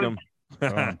for freedom.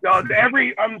 No,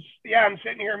 I'm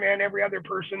sitting here, man. Every other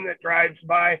person that drives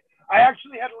by. I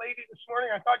actually had a lady this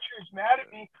morning. I thought she was mad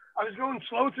at me. I was going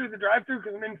slow through the drive-through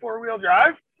because I'm in 4-wheel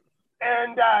drive,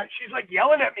 and she's like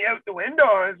yelling at me out the window.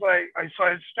 I was like, so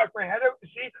I stuck my head out to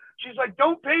see. She's like,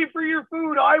 "Don't pay for your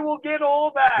food. I will get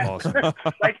all that." Awesome.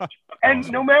 And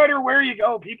no matter where you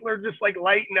go, people are just like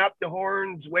lighting up the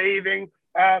horns, waving.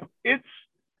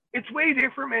 It's way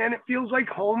different, man. It feels like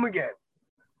home again.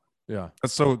 Yeah.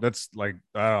 That's so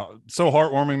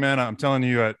heartwarming, man. I'm telling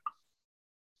you,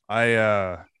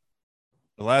 the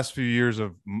last few years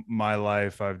of my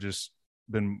life, I've just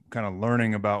been kind of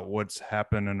learning about what's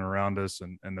happening around us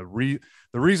and the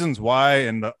reasons why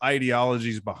and the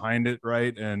ideologies behind it.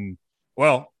 Right. And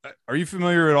well, are you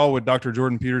familiar at all with Dr.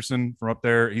 Jordan Peterson from up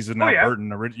there? He's an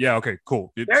Albertan. Yeah. Okay,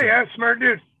 cool. Smart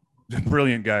dude.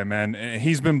 Brilliant guy, man. And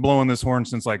he's been blowing this horn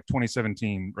since like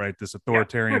 2017, right? This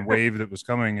authoritarian wave that was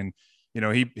coming. And, you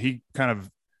know, he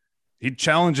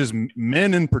challenges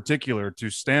men in particular to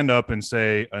stand up and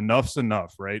say enough's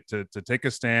enough, right? To take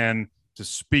a stand, to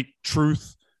speak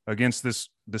truth against this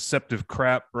deceptive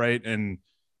crap, right? And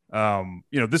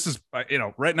This is,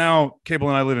 right now, Cable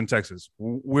and I live in Texas.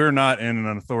 We're not in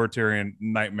an authoritarian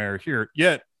nightmare here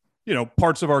yet.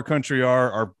 Parts of our country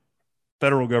our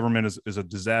federal government is a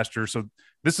disaster. So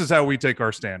this is how we take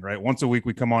our stand, right? Once a week,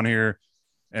 we come on here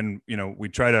and, we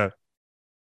try to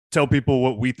tell people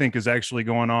what we think is actually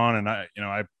going on. And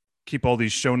I keep all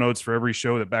these show notes for every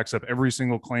show that backs up every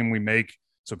single claim we make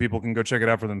so people can go check it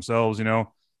out for themselves,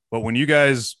 But when you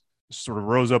guys sort of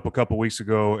rose up a couple weeks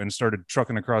ago and started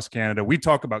trucking across Canada, we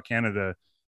talk about Canada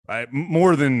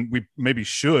more than we maybe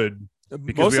should,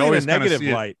 because mostly we always in a negative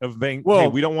light of being, well, hey,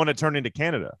 we don't want to turn into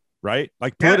Canada, right?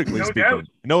 Like politically speaking, doubt.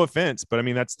 no offense, but I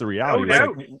mean, that's the reality.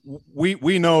 No doubt.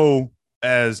 We know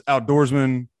as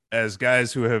outdoorsmen, as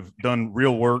guys who have done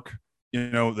real work,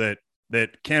 that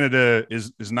Canada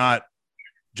is not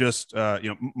just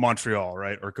Montreal,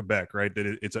 right, or Quebec, right?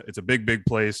 That it's a big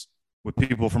place with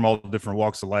people from all different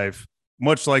walks of life,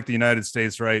 much like the United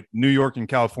States, right? New York and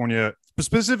California,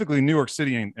 specifically New York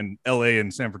City and LA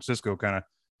and San Francisco, kind of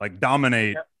like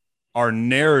dominate our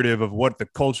narrative of what the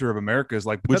culture of America is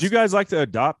like. Would you guys like to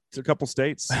adopt a couple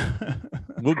states?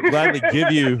 We'll gladly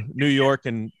give you New York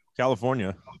and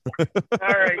California. All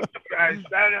right, guys,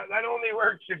 that only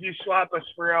works if you swap us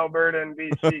for Alberta and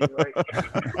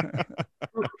BC.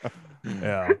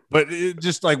 Yeah, but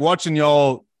just like watching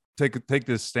y'all take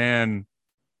this stand,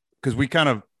 because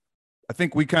I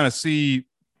think we kind of see,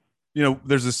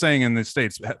 there's a saying in the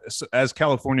States, as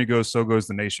California goes, so goes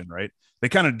the nation, right? They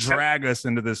kind of drag us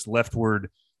into this leftward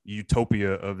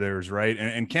utopia of theirs, right?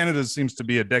 And Canada seems to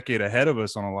be a decade ahead of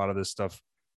us on a lot of this stuff.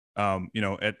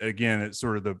 Again, it's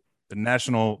sort of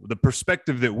the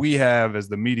perspective that we have as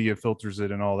the media filters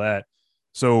it and all that.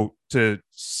 So to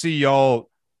see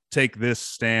y'all take this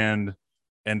stand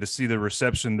and to see the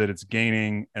reception that it's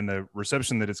gaining and the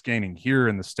reception that it's gaining here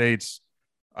in the States,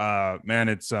 man,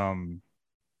 it's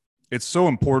so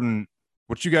important.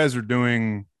 What you guys are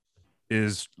doing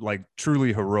is like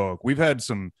truly heroic. We've had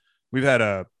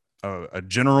a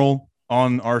general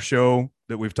on our show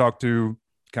that we've talked to,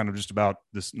 kind of just about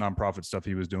this nonprofit stuff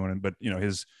he was doing, but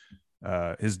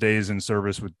his days in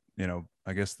service with,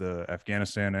 I guess the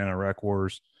Afghanistan and Iraq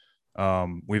wars.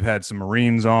 We've had some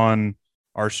Marines on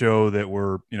our show that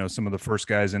were, some of the first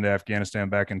guys into Afghanistan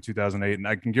back in 2008. And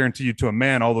I can guarantee you to a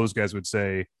man, all those guys would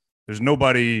say there's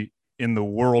nobody in the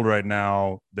world right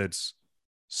now that's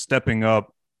stepping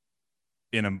up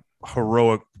in a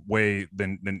heroic way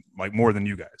than like more than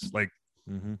you guys. Like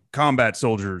combat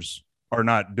soldiers are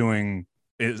not doing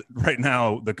is right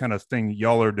now the kind of thing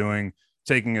y'all are doing,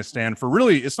 taking a stand for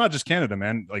really, it's not just Canada,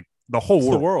 man, like the whole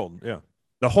world. The world. Yeah.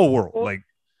 The whole world. Well, like,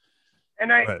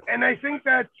 and I think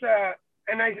that's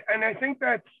I think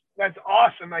that's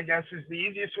awesome, I guess, is the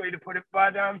easiest way to put it.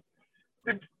 But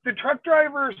the truck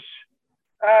drivers,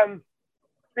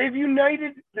 they've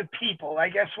united the people. I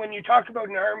guess when you talk about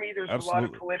an army, there's a lot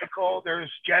of political,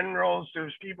 there's generals,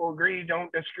 there's people agree,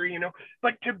 don't disagree,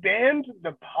 but to band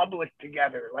the public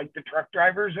together like the truck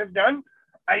drivers have done,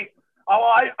 I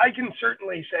can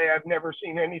certainly say I've never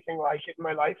seen anything like it in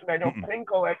my life, and I don't think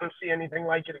I'll ever see anything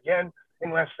like it again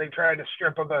unless they try to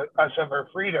strip us of our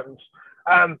freedoms.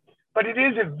 But it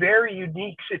is a very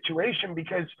unique situation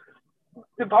because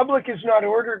the public is not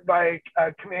ordered by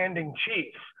a commanding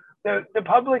chief. The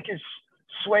public is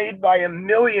swayed by a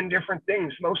million different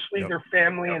things, mostly their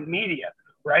family and media,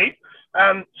 right?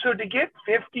 So to get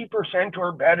 50%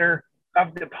 or better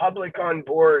of the public on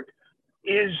board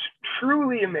is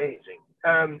truly amazing.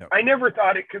 I never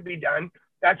thought it could be done.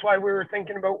 That's why we were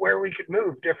thinking about where we could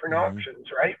move different options,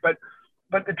 right? But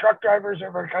the truck drivers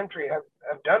of our country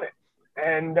have done it.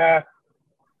 And,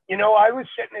 I was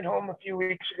sitting at home a few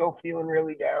weeks ago feeling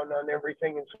really down on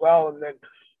everything as well. And then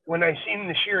when I seen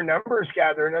the sheer numbers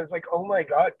gather, and I was like, oh my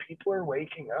God, people are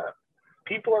waking up.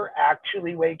 People are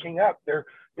actually waking up. They're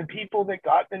the people that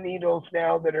got the needles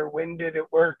now, that are winded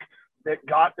at work, that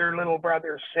got their little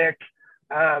brother sick,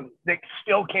 that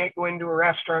still can't go into a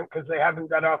restaurant because they haven't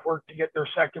got off work to get their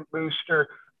second booster.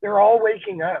 They're all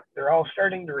waking up. They're all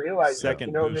starting to realize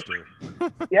second booster.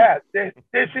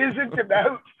 This isn't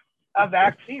about a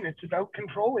vaccine. It's about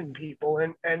controlling people,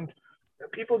 and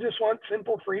people just want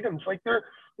simple freedoms. Like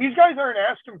these guys aren't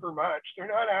asking for much. They're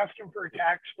not asking for a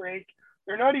tax break.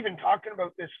 They're not even talking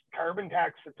about this carbon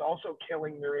tax that's also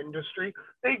killing their industry.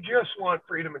 They just want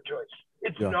freedom of choice.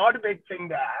 It's not a big thing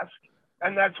to ask.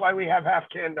 And that's why we have Half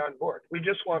Canada on board. We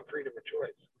just want freedom of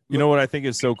choice. You know what I think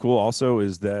is so cool also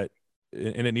is that,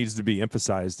 and it needs to be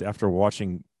emphasized after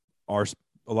watching a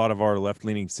lot of our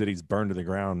left-leaning cities burn to the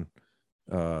ground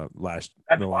last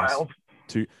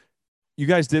 2. You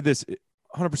guys did this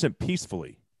 100%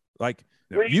 peacefully. Like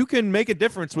You can make a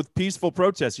difference with peaceful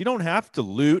protests. You don't have to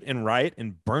loot and riot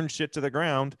and burn shit to the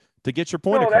ground to get your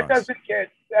point across.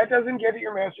 That doesn't get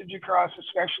your message across,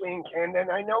 especially in Canada.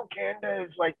 And I know Canada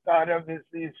is like thought of as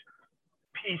these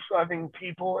peace-loving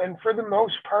people, and for the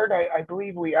most part, I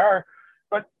believe we are.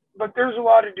 But there's a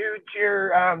lot of dudes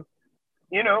here,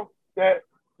 you know, that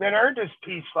aren't as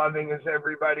peace-loving as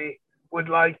everybody would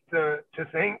like to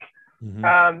think.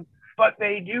 Mhm. But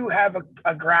they do have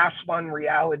a grasp on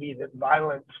reality that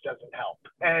violence doesn't help.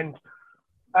 And,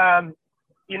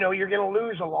 you know, you're going to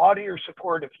lose a lot of your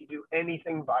support if you do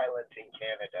anything violent in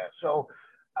Canada. So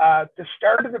the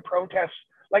start of the protests,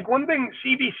 like one thing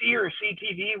CBC or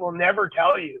CTV will never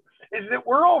tell you is that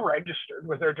we're all registered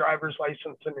with our driver's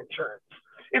license and insurance.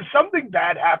 If something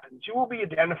bad happens, you will be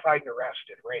identified and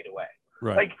arrested right away.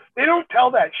 Right. Like they don't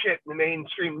tell that shit in the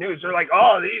mainstream news. They're like,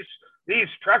 oh, these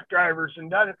truck drivers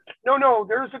and done. No,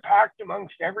 there's a pact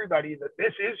amongst everybody that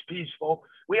this is peaceful.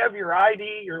 We have your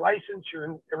ID, your license,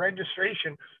 your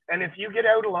registration. And if you get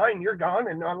out of line, you're gone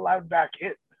and not allowed back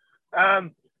in.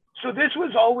 So this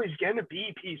was always going to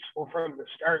be peaceful from the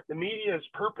start. The media has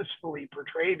purposefully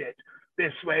portrayed it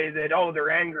this way that, oh, they're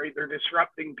angry, they're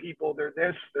disrupting people, they're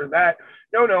this, they're that.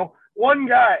 No. One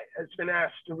guy has been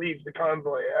asked to leave the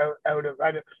convoy out of,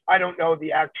 I don't know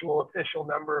the actual official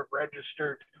number of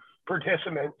registered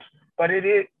participants, but it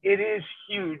is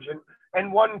huge.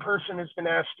 And one person has been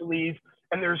asked to leave,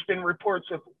 and there's been reports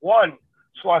of one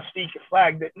swastika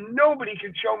flag that nobody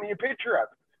could show me a picture of.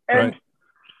 And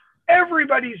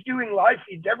everybody's doing live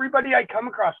feeds. Everybody I come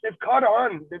across, they've caught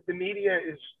on that the media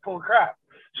is full of crap.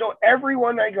 So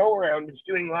everyone I go around is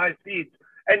doing live feeds,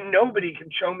 and nobody can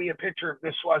show me a picture of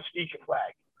this swastika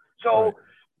flag. So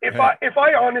if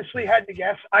I honestly had to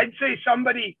guess, I'd say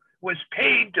somebody was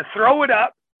paid to throw it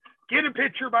up, get a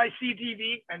picture by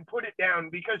CTV, and put it down.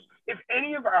 Because if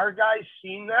any of our guys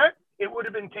seen that, it would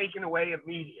have been taken away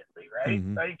immediately, right?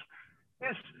 Mm-hmm. Like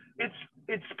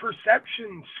it's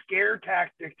perception, scare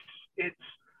tactics.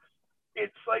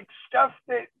 It's like stuff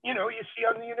that, you know, you see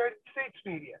on the United States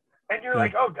media. And you're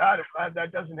like, oh, God, I'm glad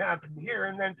that doesn't happen here.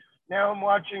 And then now I'm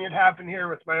watching it happen here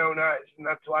with my own eyes. And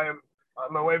that's why I'm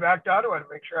on my way back to Ottawa to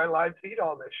make sure I live feed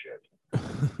all this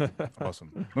shit.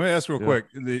 Awesome. Let me ask real quick.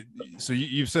 So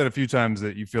you've said a few times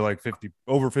that you feel like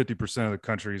over 50% of the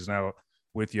country is now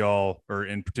with y'all, or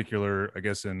in particular, I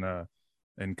guess in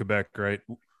Quebec, right?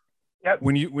 Yep.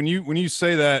 When you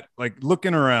say that, like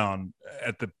looking around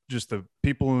at the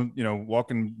people, you know,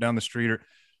 walking down the street, or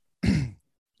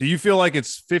do you feel like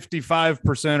it's 55%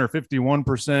 or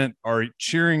 51% are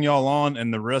cheering y'all on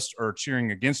and the rest are cheering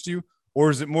against you?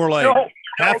 Or is it more like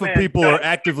half of people are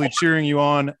actively cheering you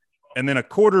on and then a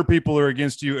quarter of people are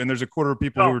against you and there's a quarter of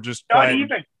people who are just quiet? Not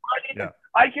even. Yeah.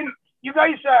 You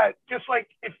guys, just like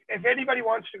if anybody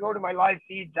wants to go to my live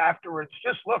feeds afterwards,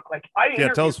 just look. Like I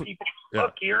interview people who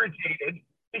look irritated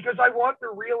because I want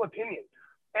their real opinion.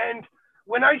 And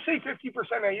when I say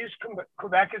 50%, I use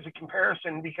Quebec as a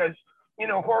comparison because, you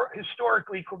know,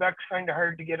 historically, Quebec's kind of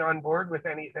hard to get on board with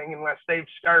anything unless they've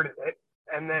started it.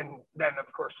 And then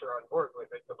of course, they're on board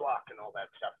with it, the block and all that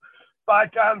stuff.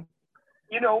 But,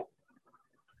 you know,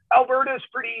 Alberta is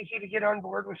pretty easy to get on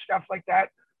board with stuff like that.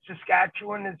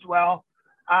 Saskatchewan as well.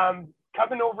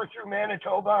 Coming over through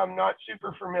Manitoba, I'm not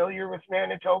super familiar with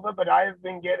Manitoba, but I have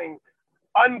been getting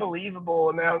unbelievable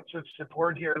amounts of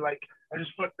support here. Like I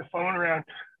just flipped the phone around.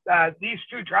 These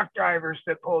two truck drivers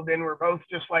that pulled in were both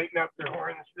just lighting up their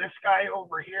horns. This guy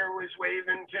over here was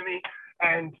waving to me,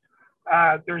 and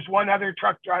there's one other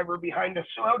truck driver behind us.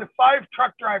 So out of 5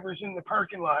 truck drivers in the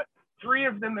parking lot, 3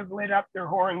 of them have lit up their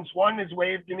horns. One has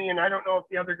waved to me, and I don't know if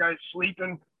the other guy's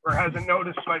sleeping or hasn't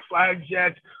noticed my flags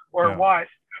yet or what.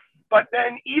 But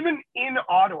then even in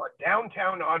Ottawa,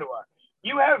 downtown Ottawa,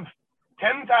 you have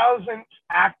 10,000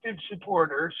 active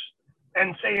supporters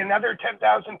and say another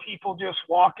 10,000 people just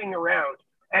walking around.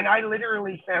 And I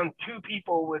literally found 2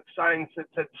 people with signs that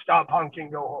said, stop honking,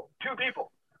 go home. 2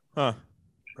 people. Huh.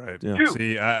 Right. Yeah. 2.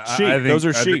 See, Sheep. I think, Those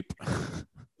are sheep.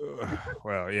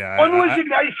 Well, yeah. One was a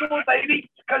nice old lady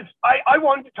because I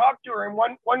wanted to talk to her. And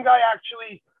one guy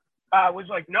actually was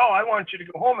like, no, I want you to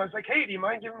go home. I was like, hey, do you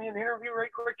mind giving me an interview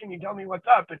right quick? Can you tell me what's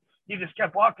up? And he just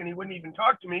kept walking. He wouldn't even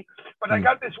talk to me. But I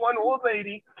got this one old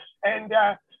lady, and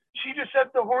she just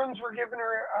said the horns were giving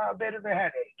her a bit of a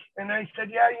headache. And I said,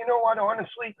 yeah, you know what?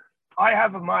 Honestly, I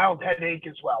have a mild headache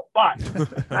as well. But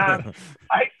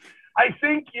I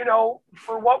think, you know,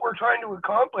 for what we're trying to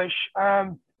accomplish,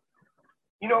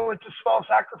 you know, it's a small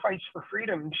sacrifice for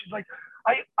freedom. And she's like,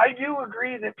 I do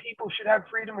agree that people should have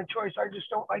freedom of choice. I just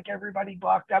don't like everybody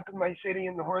blocked up in my city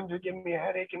and the horns are giving me a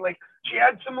headache. And like, she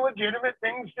had some legitimate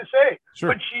things to say,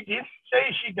 but she didn't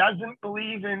say she doesn't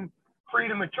believe in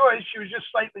freedom of choice. She was just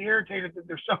slightly irritated that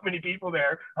there's so many people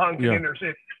there honking in her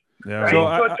city. Yeah. Right?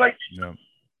 So it's like,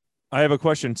 I have a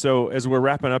question. So as we're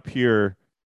wrapping up here,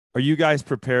 are you guys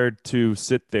prepared to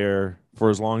sit there for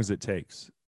as long as it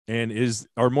takes? And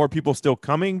are more people still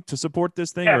coming to support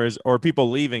this thing, or are people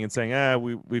leaving and saying,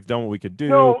 we've done what we could do?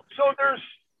 No, so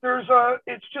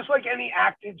it's just like any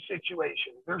active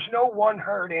situation. There's no one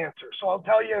hard answer. So I'll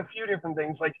tell you a few different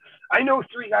things. Like, I know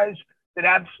 3 guys that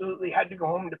absolutely had to go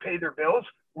home to pay their bills.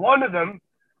 One of them,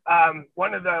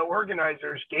 one of the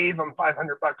organizers gave him $500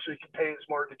 so he could pay his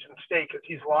mortgage and stay, because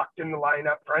he's locked in the line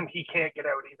up front. He can't get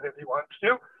out even if he wants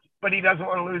to, but he doesn't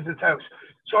want to lose his house.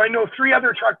 So I know 3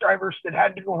 other truck drivers that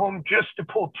had to go home just to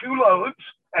pull 2 loads,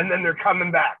 and then they're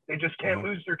coming back. They just can't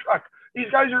lose their truck.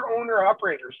 These guys are owner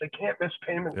operators. They can't miss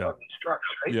payments on these trucks,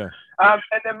 right? Yeah.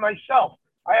 And then myself,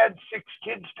 I had 6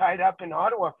 kids tied up in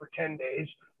Ottawa for 10 days,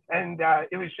 and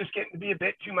it was just getting to be a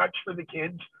bit too much for the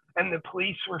kids. And the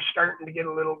police were starting to get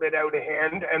a little bit out of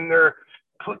hand, and the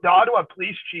Ottawa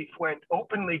police chief went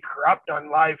openly corrupt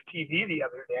on live TV the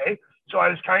other day. So I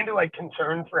was kind of like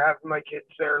concerned for having my kids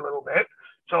there a little bit.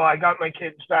 So I got my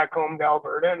kids back home to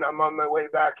Alberta, and I'm on my way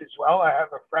back as well. I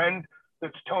have a friend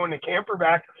that's towing a camper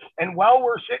back. And while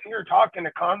we're sitting here talking,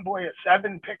 a convoy of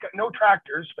 7 pickup, no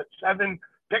tractors, but 7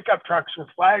 pickup trucks with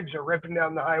flags are ripping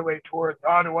down the highway towards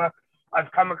Ottawa.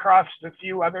 I've come across a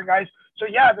few other guys. So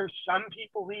yeah, there's some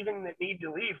people leaving that need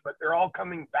to leave, but they're all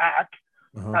coming back.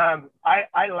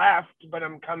 I left, but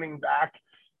I'm coming back.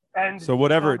 And so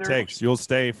whatever it takes, you'll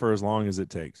stay for as long as it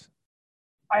takes.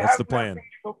 That's the plan. To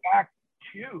go back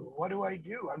to, what do I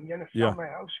do? I'm going to sell my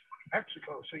house in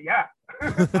Mexico. So yeah,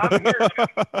 I'm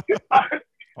here.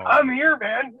 I'm here,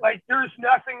 man. Like, there's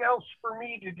nothing else for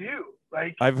me to do.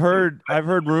 Like, I've heard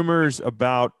rumors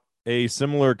about a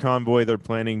similar convoy they're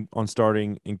planning on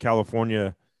starting in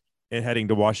California and heading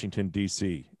to Washington,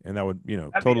 D.C. And that would,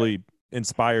 totally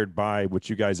inspired by what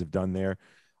you guys have done there.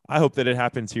 I hope that it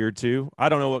happens here too. I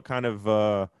don't know what kind of,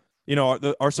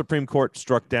 our Supreme Court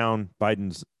struck down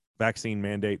Biden's vaccine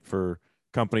mandate for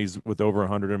companies with over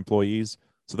 100 employees.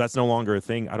 So that's no longer a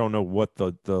thing. I don't know what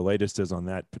the latest is on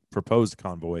that proposed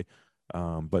convoy.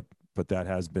 But that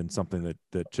has been something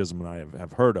that Chisholm and I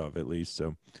have heard of, at least.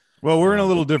 So, well, we're in a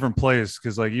little different place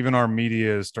because like even our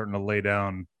media is starting to lay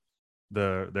down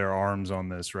their arms on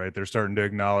this, right? They're starting to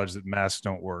acknowledge that masks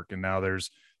don't work. And now there's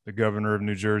the governor of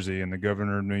New Jersey and the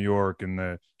governor of New York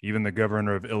and even the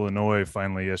governor of Illinois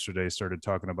finally yesterday started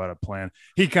talking about a plan.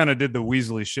 He kind of did the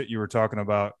Weasley shit you were talking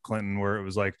about, Clinton, where it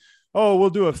was like, oh,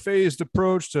 we'll do a phased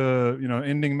approach to,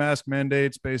 ending mask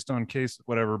mandates based on case,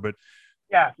 whatever. But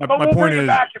yeah, my point is,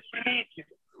 back if we need to.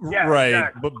 Yeah,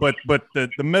 right. Exactly. But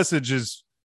the message is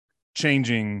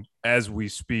changing as we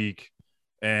speak,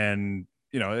 and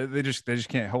they just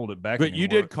can't hold it back. But anymore. you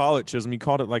did call it, Chisholm. You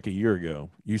called it like a year ago.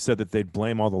 You said that they'd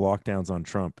blame all the lockdowns on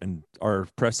Trump, and our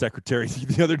press secretary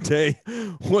the other day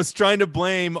was trying to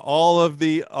blame all of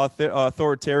the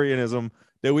authoritarianism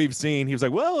that we've seen. He was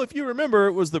like, well, if you remember,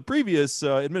 it was the previous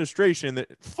administration that,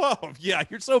 oh, yeah,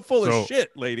 you're so full of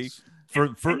shit, lady.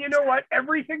 And you know what?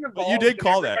 Everything evolves. You did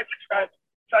call that. Got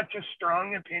such a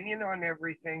strong opinion on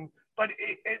everything, but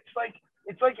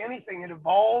it's like anything. It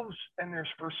evolves, and there's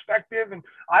perspective. And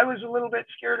I was a little bit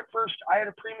scared at first. I had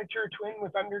a premature twin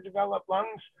with underdeveloped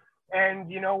lungs, and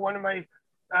one of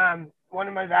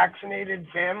my vaccinated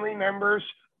family members.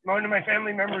 One of my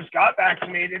family members got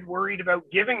vaccinated, worried about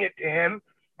giving it to him.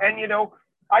 And,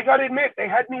 I got to admit, they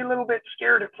had me a little bit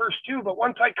scared at first too. But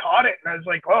once I caught it, and I was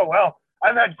like, oh, well,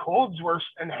 I've had colds worse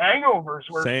and hangovers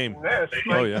worse than this.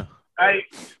 Like, oh, yeah.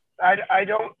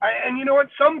 And you know what?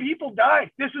 Some people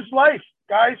die. This is life,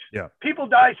 guys. Yeah. People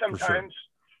die sometimes.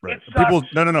 Sure. Right. People,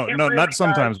 no, really not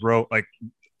sometimes, bro. Like,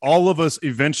 all of us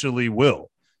eventually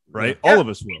will, right? Yeah. All of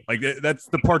us will. Like, that's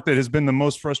the part that has been the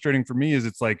most frustrating for me is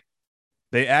it's like,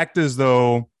 they act as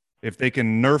though if they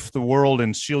can nerf the world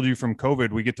and shield you from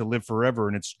COVID, we get to live forever.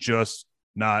 And it's just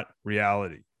not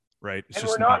reality, right? It's and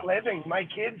just we're not living. My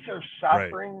kids are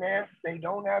suffering, man. They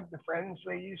don't have the friends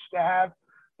they used to have.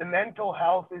 The mental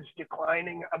health is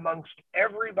declining amongst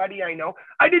everybody I know.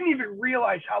 I didn't even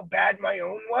realize how bad my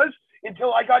own was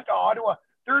until I got to Ottawa.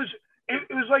 It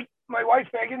was like my wife,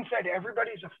 Megan, said,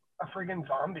 everybody's a friggin'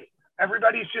 zombie.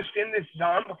 Everybody's just in this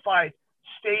zombified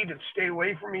state of stay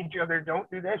away from each other, don't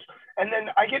do this. And then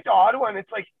I get to Ottawa, and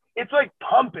it's like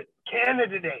pumping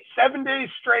Canada Day, 7 days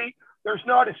straight. There's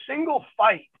not a single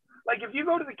fight. Like if you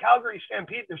go to the Calgary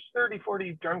Stampede, there's 30,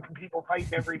 40 drunken people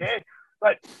fighting every day.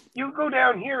 But you go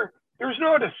down here, there's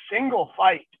not a single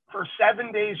fight for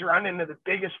 7 days running to the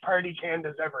biggest party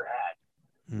Canada's ever had.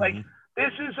 Like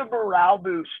this is a morale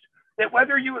boost that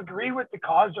whether you agree with the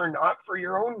cause or not, for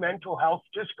your own mental health,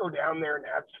 just go down there and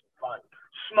have some fun.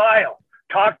 Smile,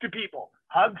 talk to people,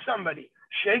 hug somebody,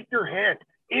 shake their hand.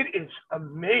 It is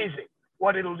amazing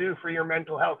what it'll do for your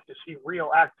mental health to see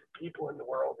real active people in the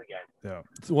world again. Yeah.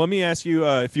 So let me ask you,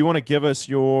 if you want to give us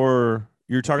you're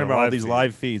talking about all these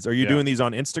live feeds. Are you doing these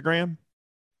on Instagram?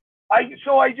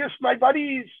 My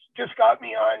buddies just got me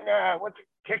on what's it,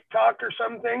 TikTok or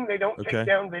something. They don't take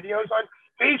down videos on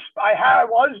Facebook. I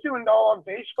was doing it all on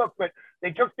Facebook, but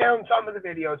they took down some of the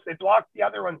videos. They blocked the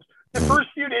other ones. The first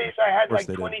few days I had like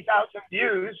 20,000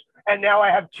 views, and now I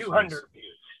have 200 views.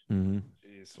 Mm-hmm.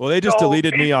 Well, they just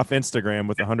deleted me off Instagram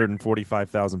with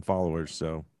 145,000 followers.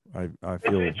 So I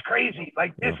feel it's crazy.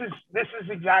 Like this is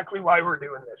exactly why we're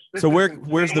doing this. So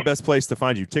where's the best place to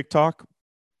find you? TikTok?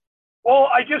 Well,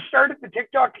 I just started the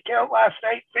TikTok account last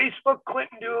night. Facebook,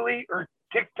 Clinton Dooley, or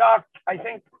TikTok, I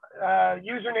think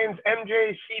username's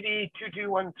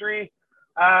MJCD2213.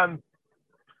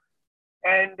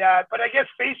 But I guess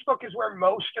Facebook is where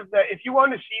most of if you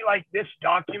want to see like this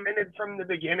documented from the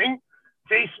beginning,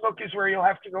 Facebook is where you'll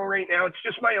have to go right now. It's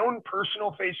just my own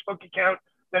personal Facebook account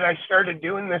that I started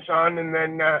doing this on, and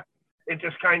then it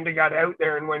just kind of got out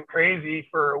there and went crazy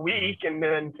for a week, and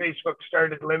then Facebook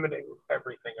started limiting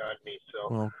everything on me. So,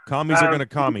 well, commies are going to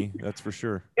commie, that's for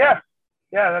sure. Yeah,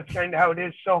 that's kind of how it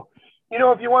is. So,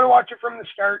 if you want to watch it from the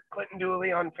start, Clinton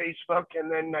Dooley on Facebook,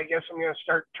 and then I guess I'm going to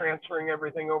start transferring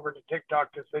everything over to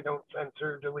TikTok because they don't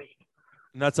censor, delete.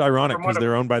 And that's ironic because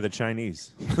they're owned by the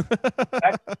Chinese.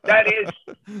 That is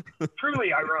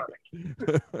truly ironic.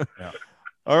 Yeah.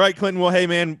 All right, Clinton. Well, hey,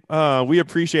 man, we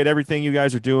appreciate everything you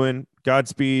guys are doing.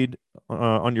 Godspeed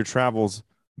on your travels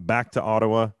back to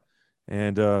Ottawa.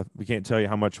 And we can't tell you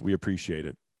how much we appreciate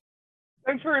it.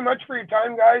 Thanks very much for your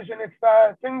time, guys. And if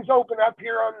things open up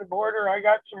here on the border, I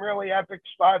got some really epic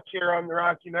spots here on the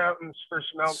Rocky Mountains for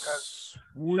some elk hunts.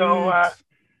 So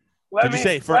Did you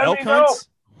say for elk hunts?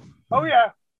 Oh, yeah.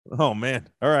 Oh, man.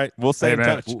 All right. We'll stay in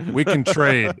touch. We can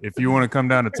trade. If you want to come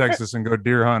down to Texas and go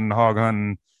deer hunting, hog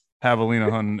hunting, javelina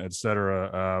hunting,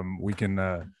 etc., we can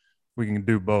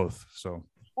do both. So.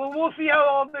 Well, we'll see how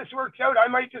all this works out. I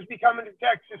might just be coming to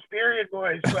Texas, period,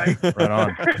 boys. Like. Right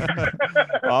on.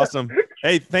 Awesome.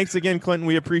 Hey, thanks again, Clinton.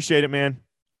 We appreciate it, man.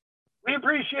 We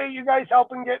appreciate you guys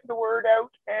helping get the word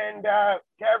out. And to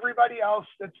everybody else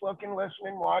that's looking,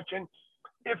 listening, watching,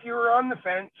 if you're on the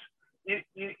fence,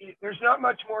 there's not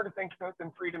much more to think about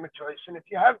than freedom of choice. And if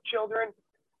you have children,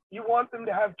 you want them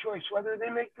to have choice, whether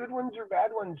they make good ones or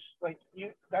bad ones. Like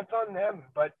that's on them.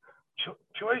 But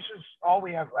choice is all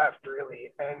we have left,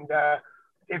 really. And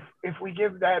if we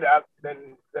give that up,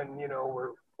 then we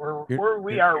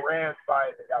are ran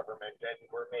by the government, and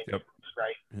we're making things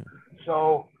right. Yeah.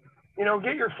 So,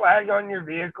 get your flag on your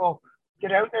vehicle,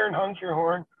 get out there and honk your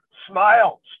horn,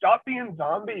 smile, stop being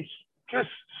zombies.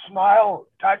 Just smile,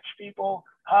 touch people,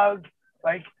 hug.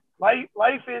 Like life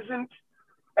isn't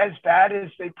as bad as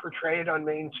they portray it on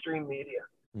mainstream media.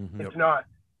 Mm-hmm. It's not.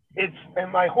 And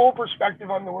my whole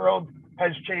perspective on the world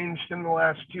has changed in the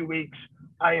last 2 weeks.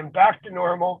 I am back to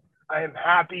normal. I am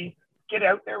happy. Get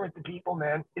out there with the people,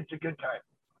 man. It's a good time.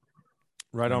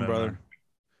 Right on, brother.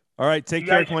 All right. Take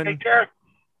care, Clinton. Take care.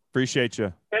 Appreciate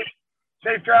you.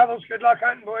 Safe travels. Good luck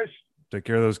hunting, boys. Take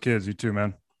care of those kids. You too,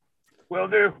 man. Will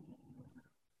do.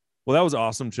 Well, that was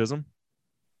awesome, Chisholm.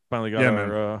 Finally got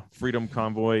our Freedom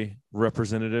Convoy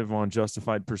representative on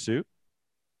Justified Pursuit.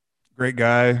 Great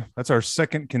guy. That's our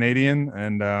second Canadian,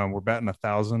 and we're batting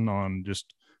 1,000 on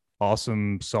just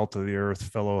awesome, salt of the earth,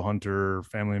 fellow hunter,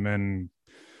 family men,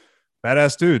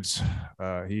 badass dudes.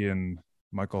 He and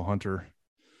Michael Hunter,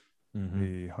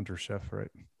 the hunter chef,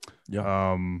 right?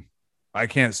 Yeah. I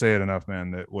can't say it enough, man,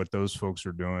 that what those folks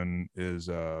are doing is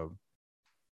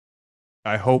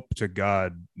I hope to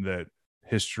God that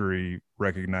history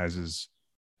recognizes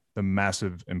the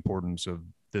massive importance of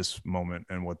this moment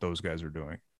and what those guys are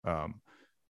doing.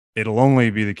 It'll only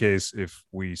be the case if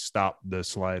we stop the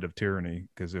slide of tyranny,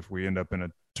 because if we end up in a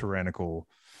tyrannical,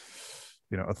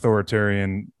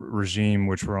 authoritarian regime,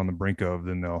 which we're on the brink of,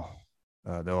 then they'll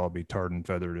all be tarred and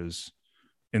feathered as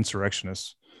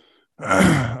insurrectionists.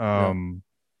 But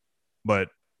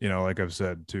like I've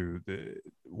said too,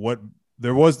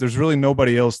 there's really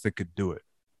nobody else that could do it.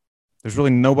 There's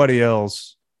really nobody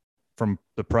else from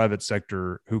the private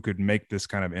sector who could make this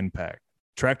kind of impact.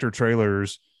 Tractor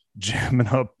trailers jamming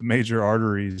up major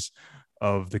arteries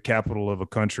of the capital of a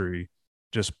country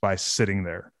just by sitting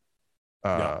there.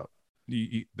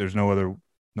 There's no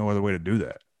other way to do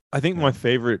that. I think my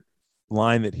favorite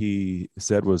line that he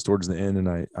said was towards the end, and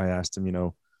I asked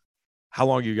him, how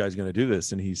long are you guys going to do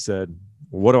this? And he said,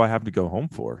 well, what do I have to go home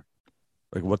for?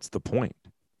 Like, what's the point?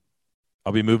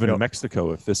 I'll be moving to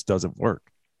Mexico if this doesn't work.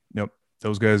 Yep.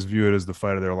 Those guys view it as the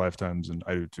fight of their lifetimes, and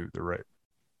I do too. They're right.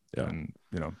 Yeah. And,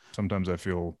 sometimes I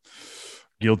feel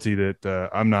guilty that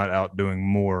I'm not out doing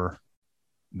more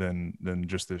than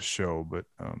just this show. But,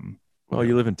 well,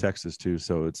 you live in Texas too,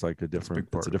 so it's like it's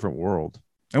a different world.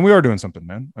 And we are doing something,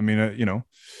 man. I mean,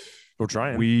 we're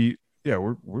trying. We're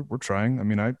trying. I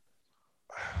mean,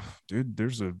 dude,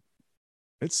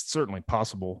 it's certainly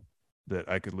possible that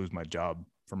I could lose my job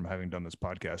from having done this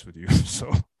podcast with you.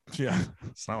 So yeah,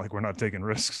 it's not like we're not taking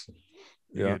risks.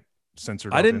 Yeah.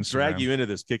 Censored. I didn't drag you into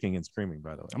this kicking and screaming,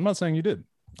 by the way. I'm not saying you did.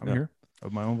 I'm here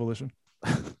of my own volition.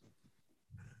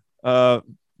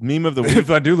 Meme of the week. If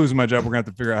I do lose my job, we're gonna have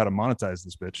to figure out how to monetize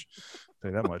this bitch. I'll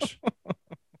tell you that much.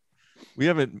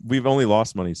 We've only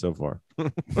lost money so far.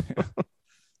 But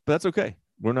that's okay.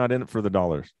 We're not in it for the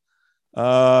dollars.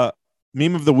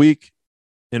 Meme of the week,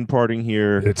 imparting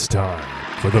here. It's time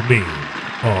for the meme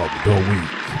of the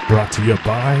week, brought to you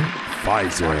by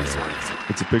Pfizer.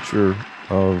 It's a picture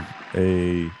of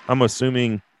I'm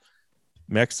assuming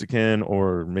Mexican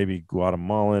or maybe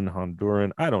Guatemalan,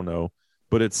 Honduran, I don't know,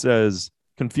 but it says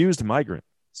confused migrant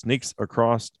sneaks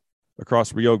across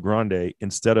Rio Grande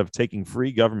instead of taking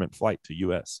free government flight to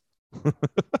U.S.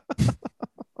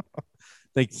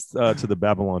 Thanks to the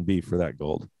Babylon Bee for that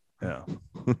gold. Yeah,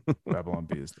 Babylon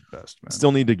Bee is the best, man.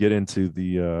 Still need to get into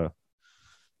the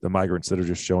migrants that are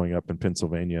just showing up in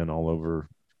Pennsylvania and all over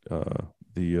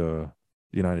the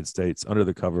United States under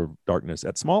the cover of darkness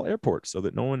at small airports so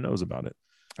that no one knows about it.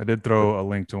 I did throw a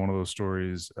link to one of those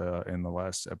stories in the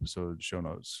last episode show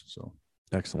notes. So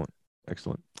excellent.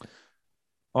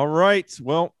 All right.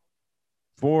 Well,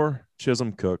 for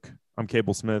Chisholm Cook, I'm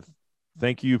Cable Smith.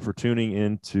 Thank you for tuning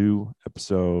in to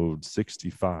episode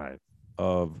 65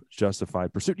 of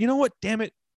Justified Pursuit. You know what? Damn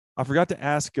it. I forgot to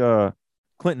ask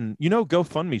Clinton.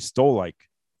 GoFundMe stole like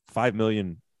 $5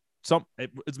 million.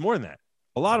 It's more than that.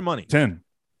 A lot of money. $10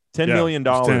 million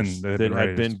that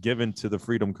had been given to the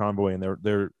Freedom Convoy, and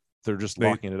they're just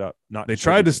locking it up. They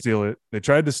tried to steal it. They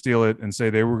tried to steal it and say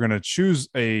they were going to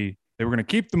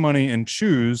keep the money and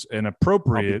choose an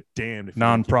appropriate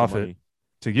nonprofit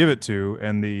to give it to,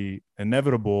 and the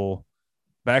inevitable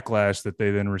backlash that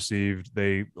they then received,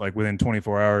 they within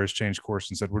 24 hours changed course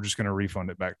and said, we're just going to refund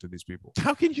it back to these people.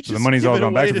 How can you just the money's all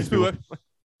gone back to these people?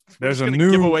 There's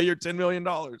give away your $10 million.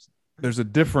 There's a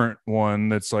different one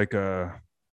that's like I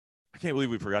can't believe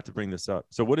we forgot to bring this up.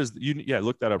 So what is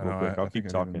look that up real quick. I'll keep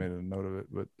talking. I made a note of it,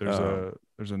 but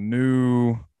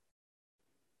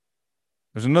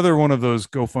there's another one of those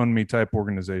GoFundMe type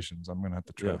organizations. I'm gonna have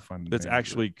to try to find that's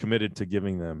actually committed to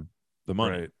giving them the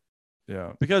money. Right.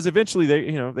 Yeah, because eventually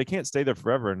they can't stay there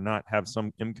forever and not have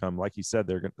some income. Like he said,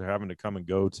 they're having to come and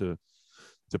go to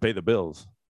pay the bills.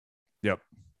 Yep.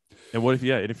 And what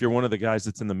if you're one of the guys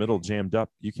that's in the middle jammed up,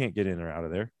 you can't get in or out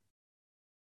of there.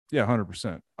 Yeah,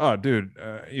 100%. Oh, dude,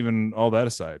 even all that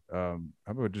aside, how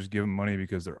about just give them money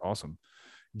because they're awesome?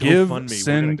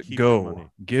 GiveSendGo.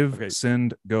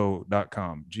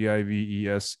 GiveSendGo.com.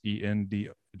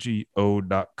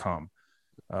 GiveSendGo.com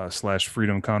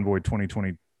 /Freedom Convoy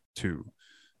 2022.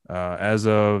 As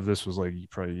of this was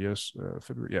probably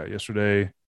February. Yeah,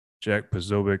 yesterday, Jack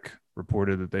Pozobic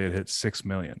reported that they had hit 6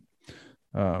 million.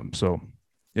 So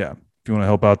yeah, if you want to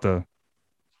help out the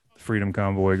Freedom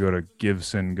Convoy, go to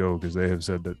GiveSendGo because they have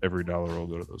said that every dollar will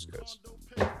go to those guys.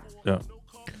 Yeah.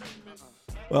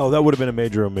 Well, that would have been a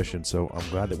major omission, so I'm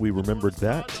glad that we remembered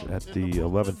that at the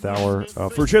 11th hour.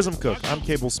 For Chisholm Cook, I'm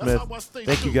Cable Smith.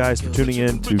 Thank you guys for tuning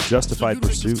in to Justified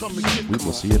Pursuit. We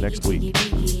will see you next week.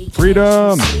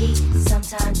 Freedom!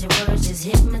 Sometimes your words just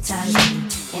hypnotize me,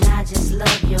 and I just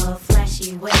love your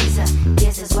flashy ways. I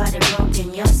guess that's why they're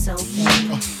broken, you're so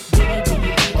fake.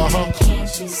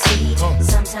 Can't you see?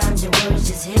 Sometimes your words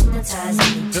just hypnotize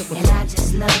me, and I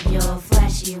just love your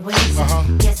flashy ways.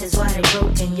 Guess that's why they're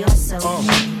broken, you're so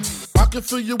fake. I can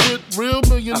fill you with real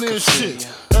millionaire shit.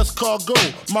 That's cargo,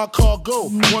 my cargo.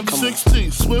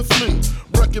 160, swiftly.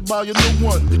 Wreck it by your new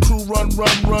one. Your crew run.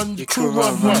 Your crew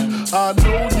run. I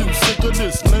know you sick of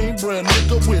this name brand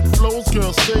nigga with flows.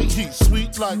 Girls say he's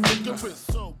sweet like licorice.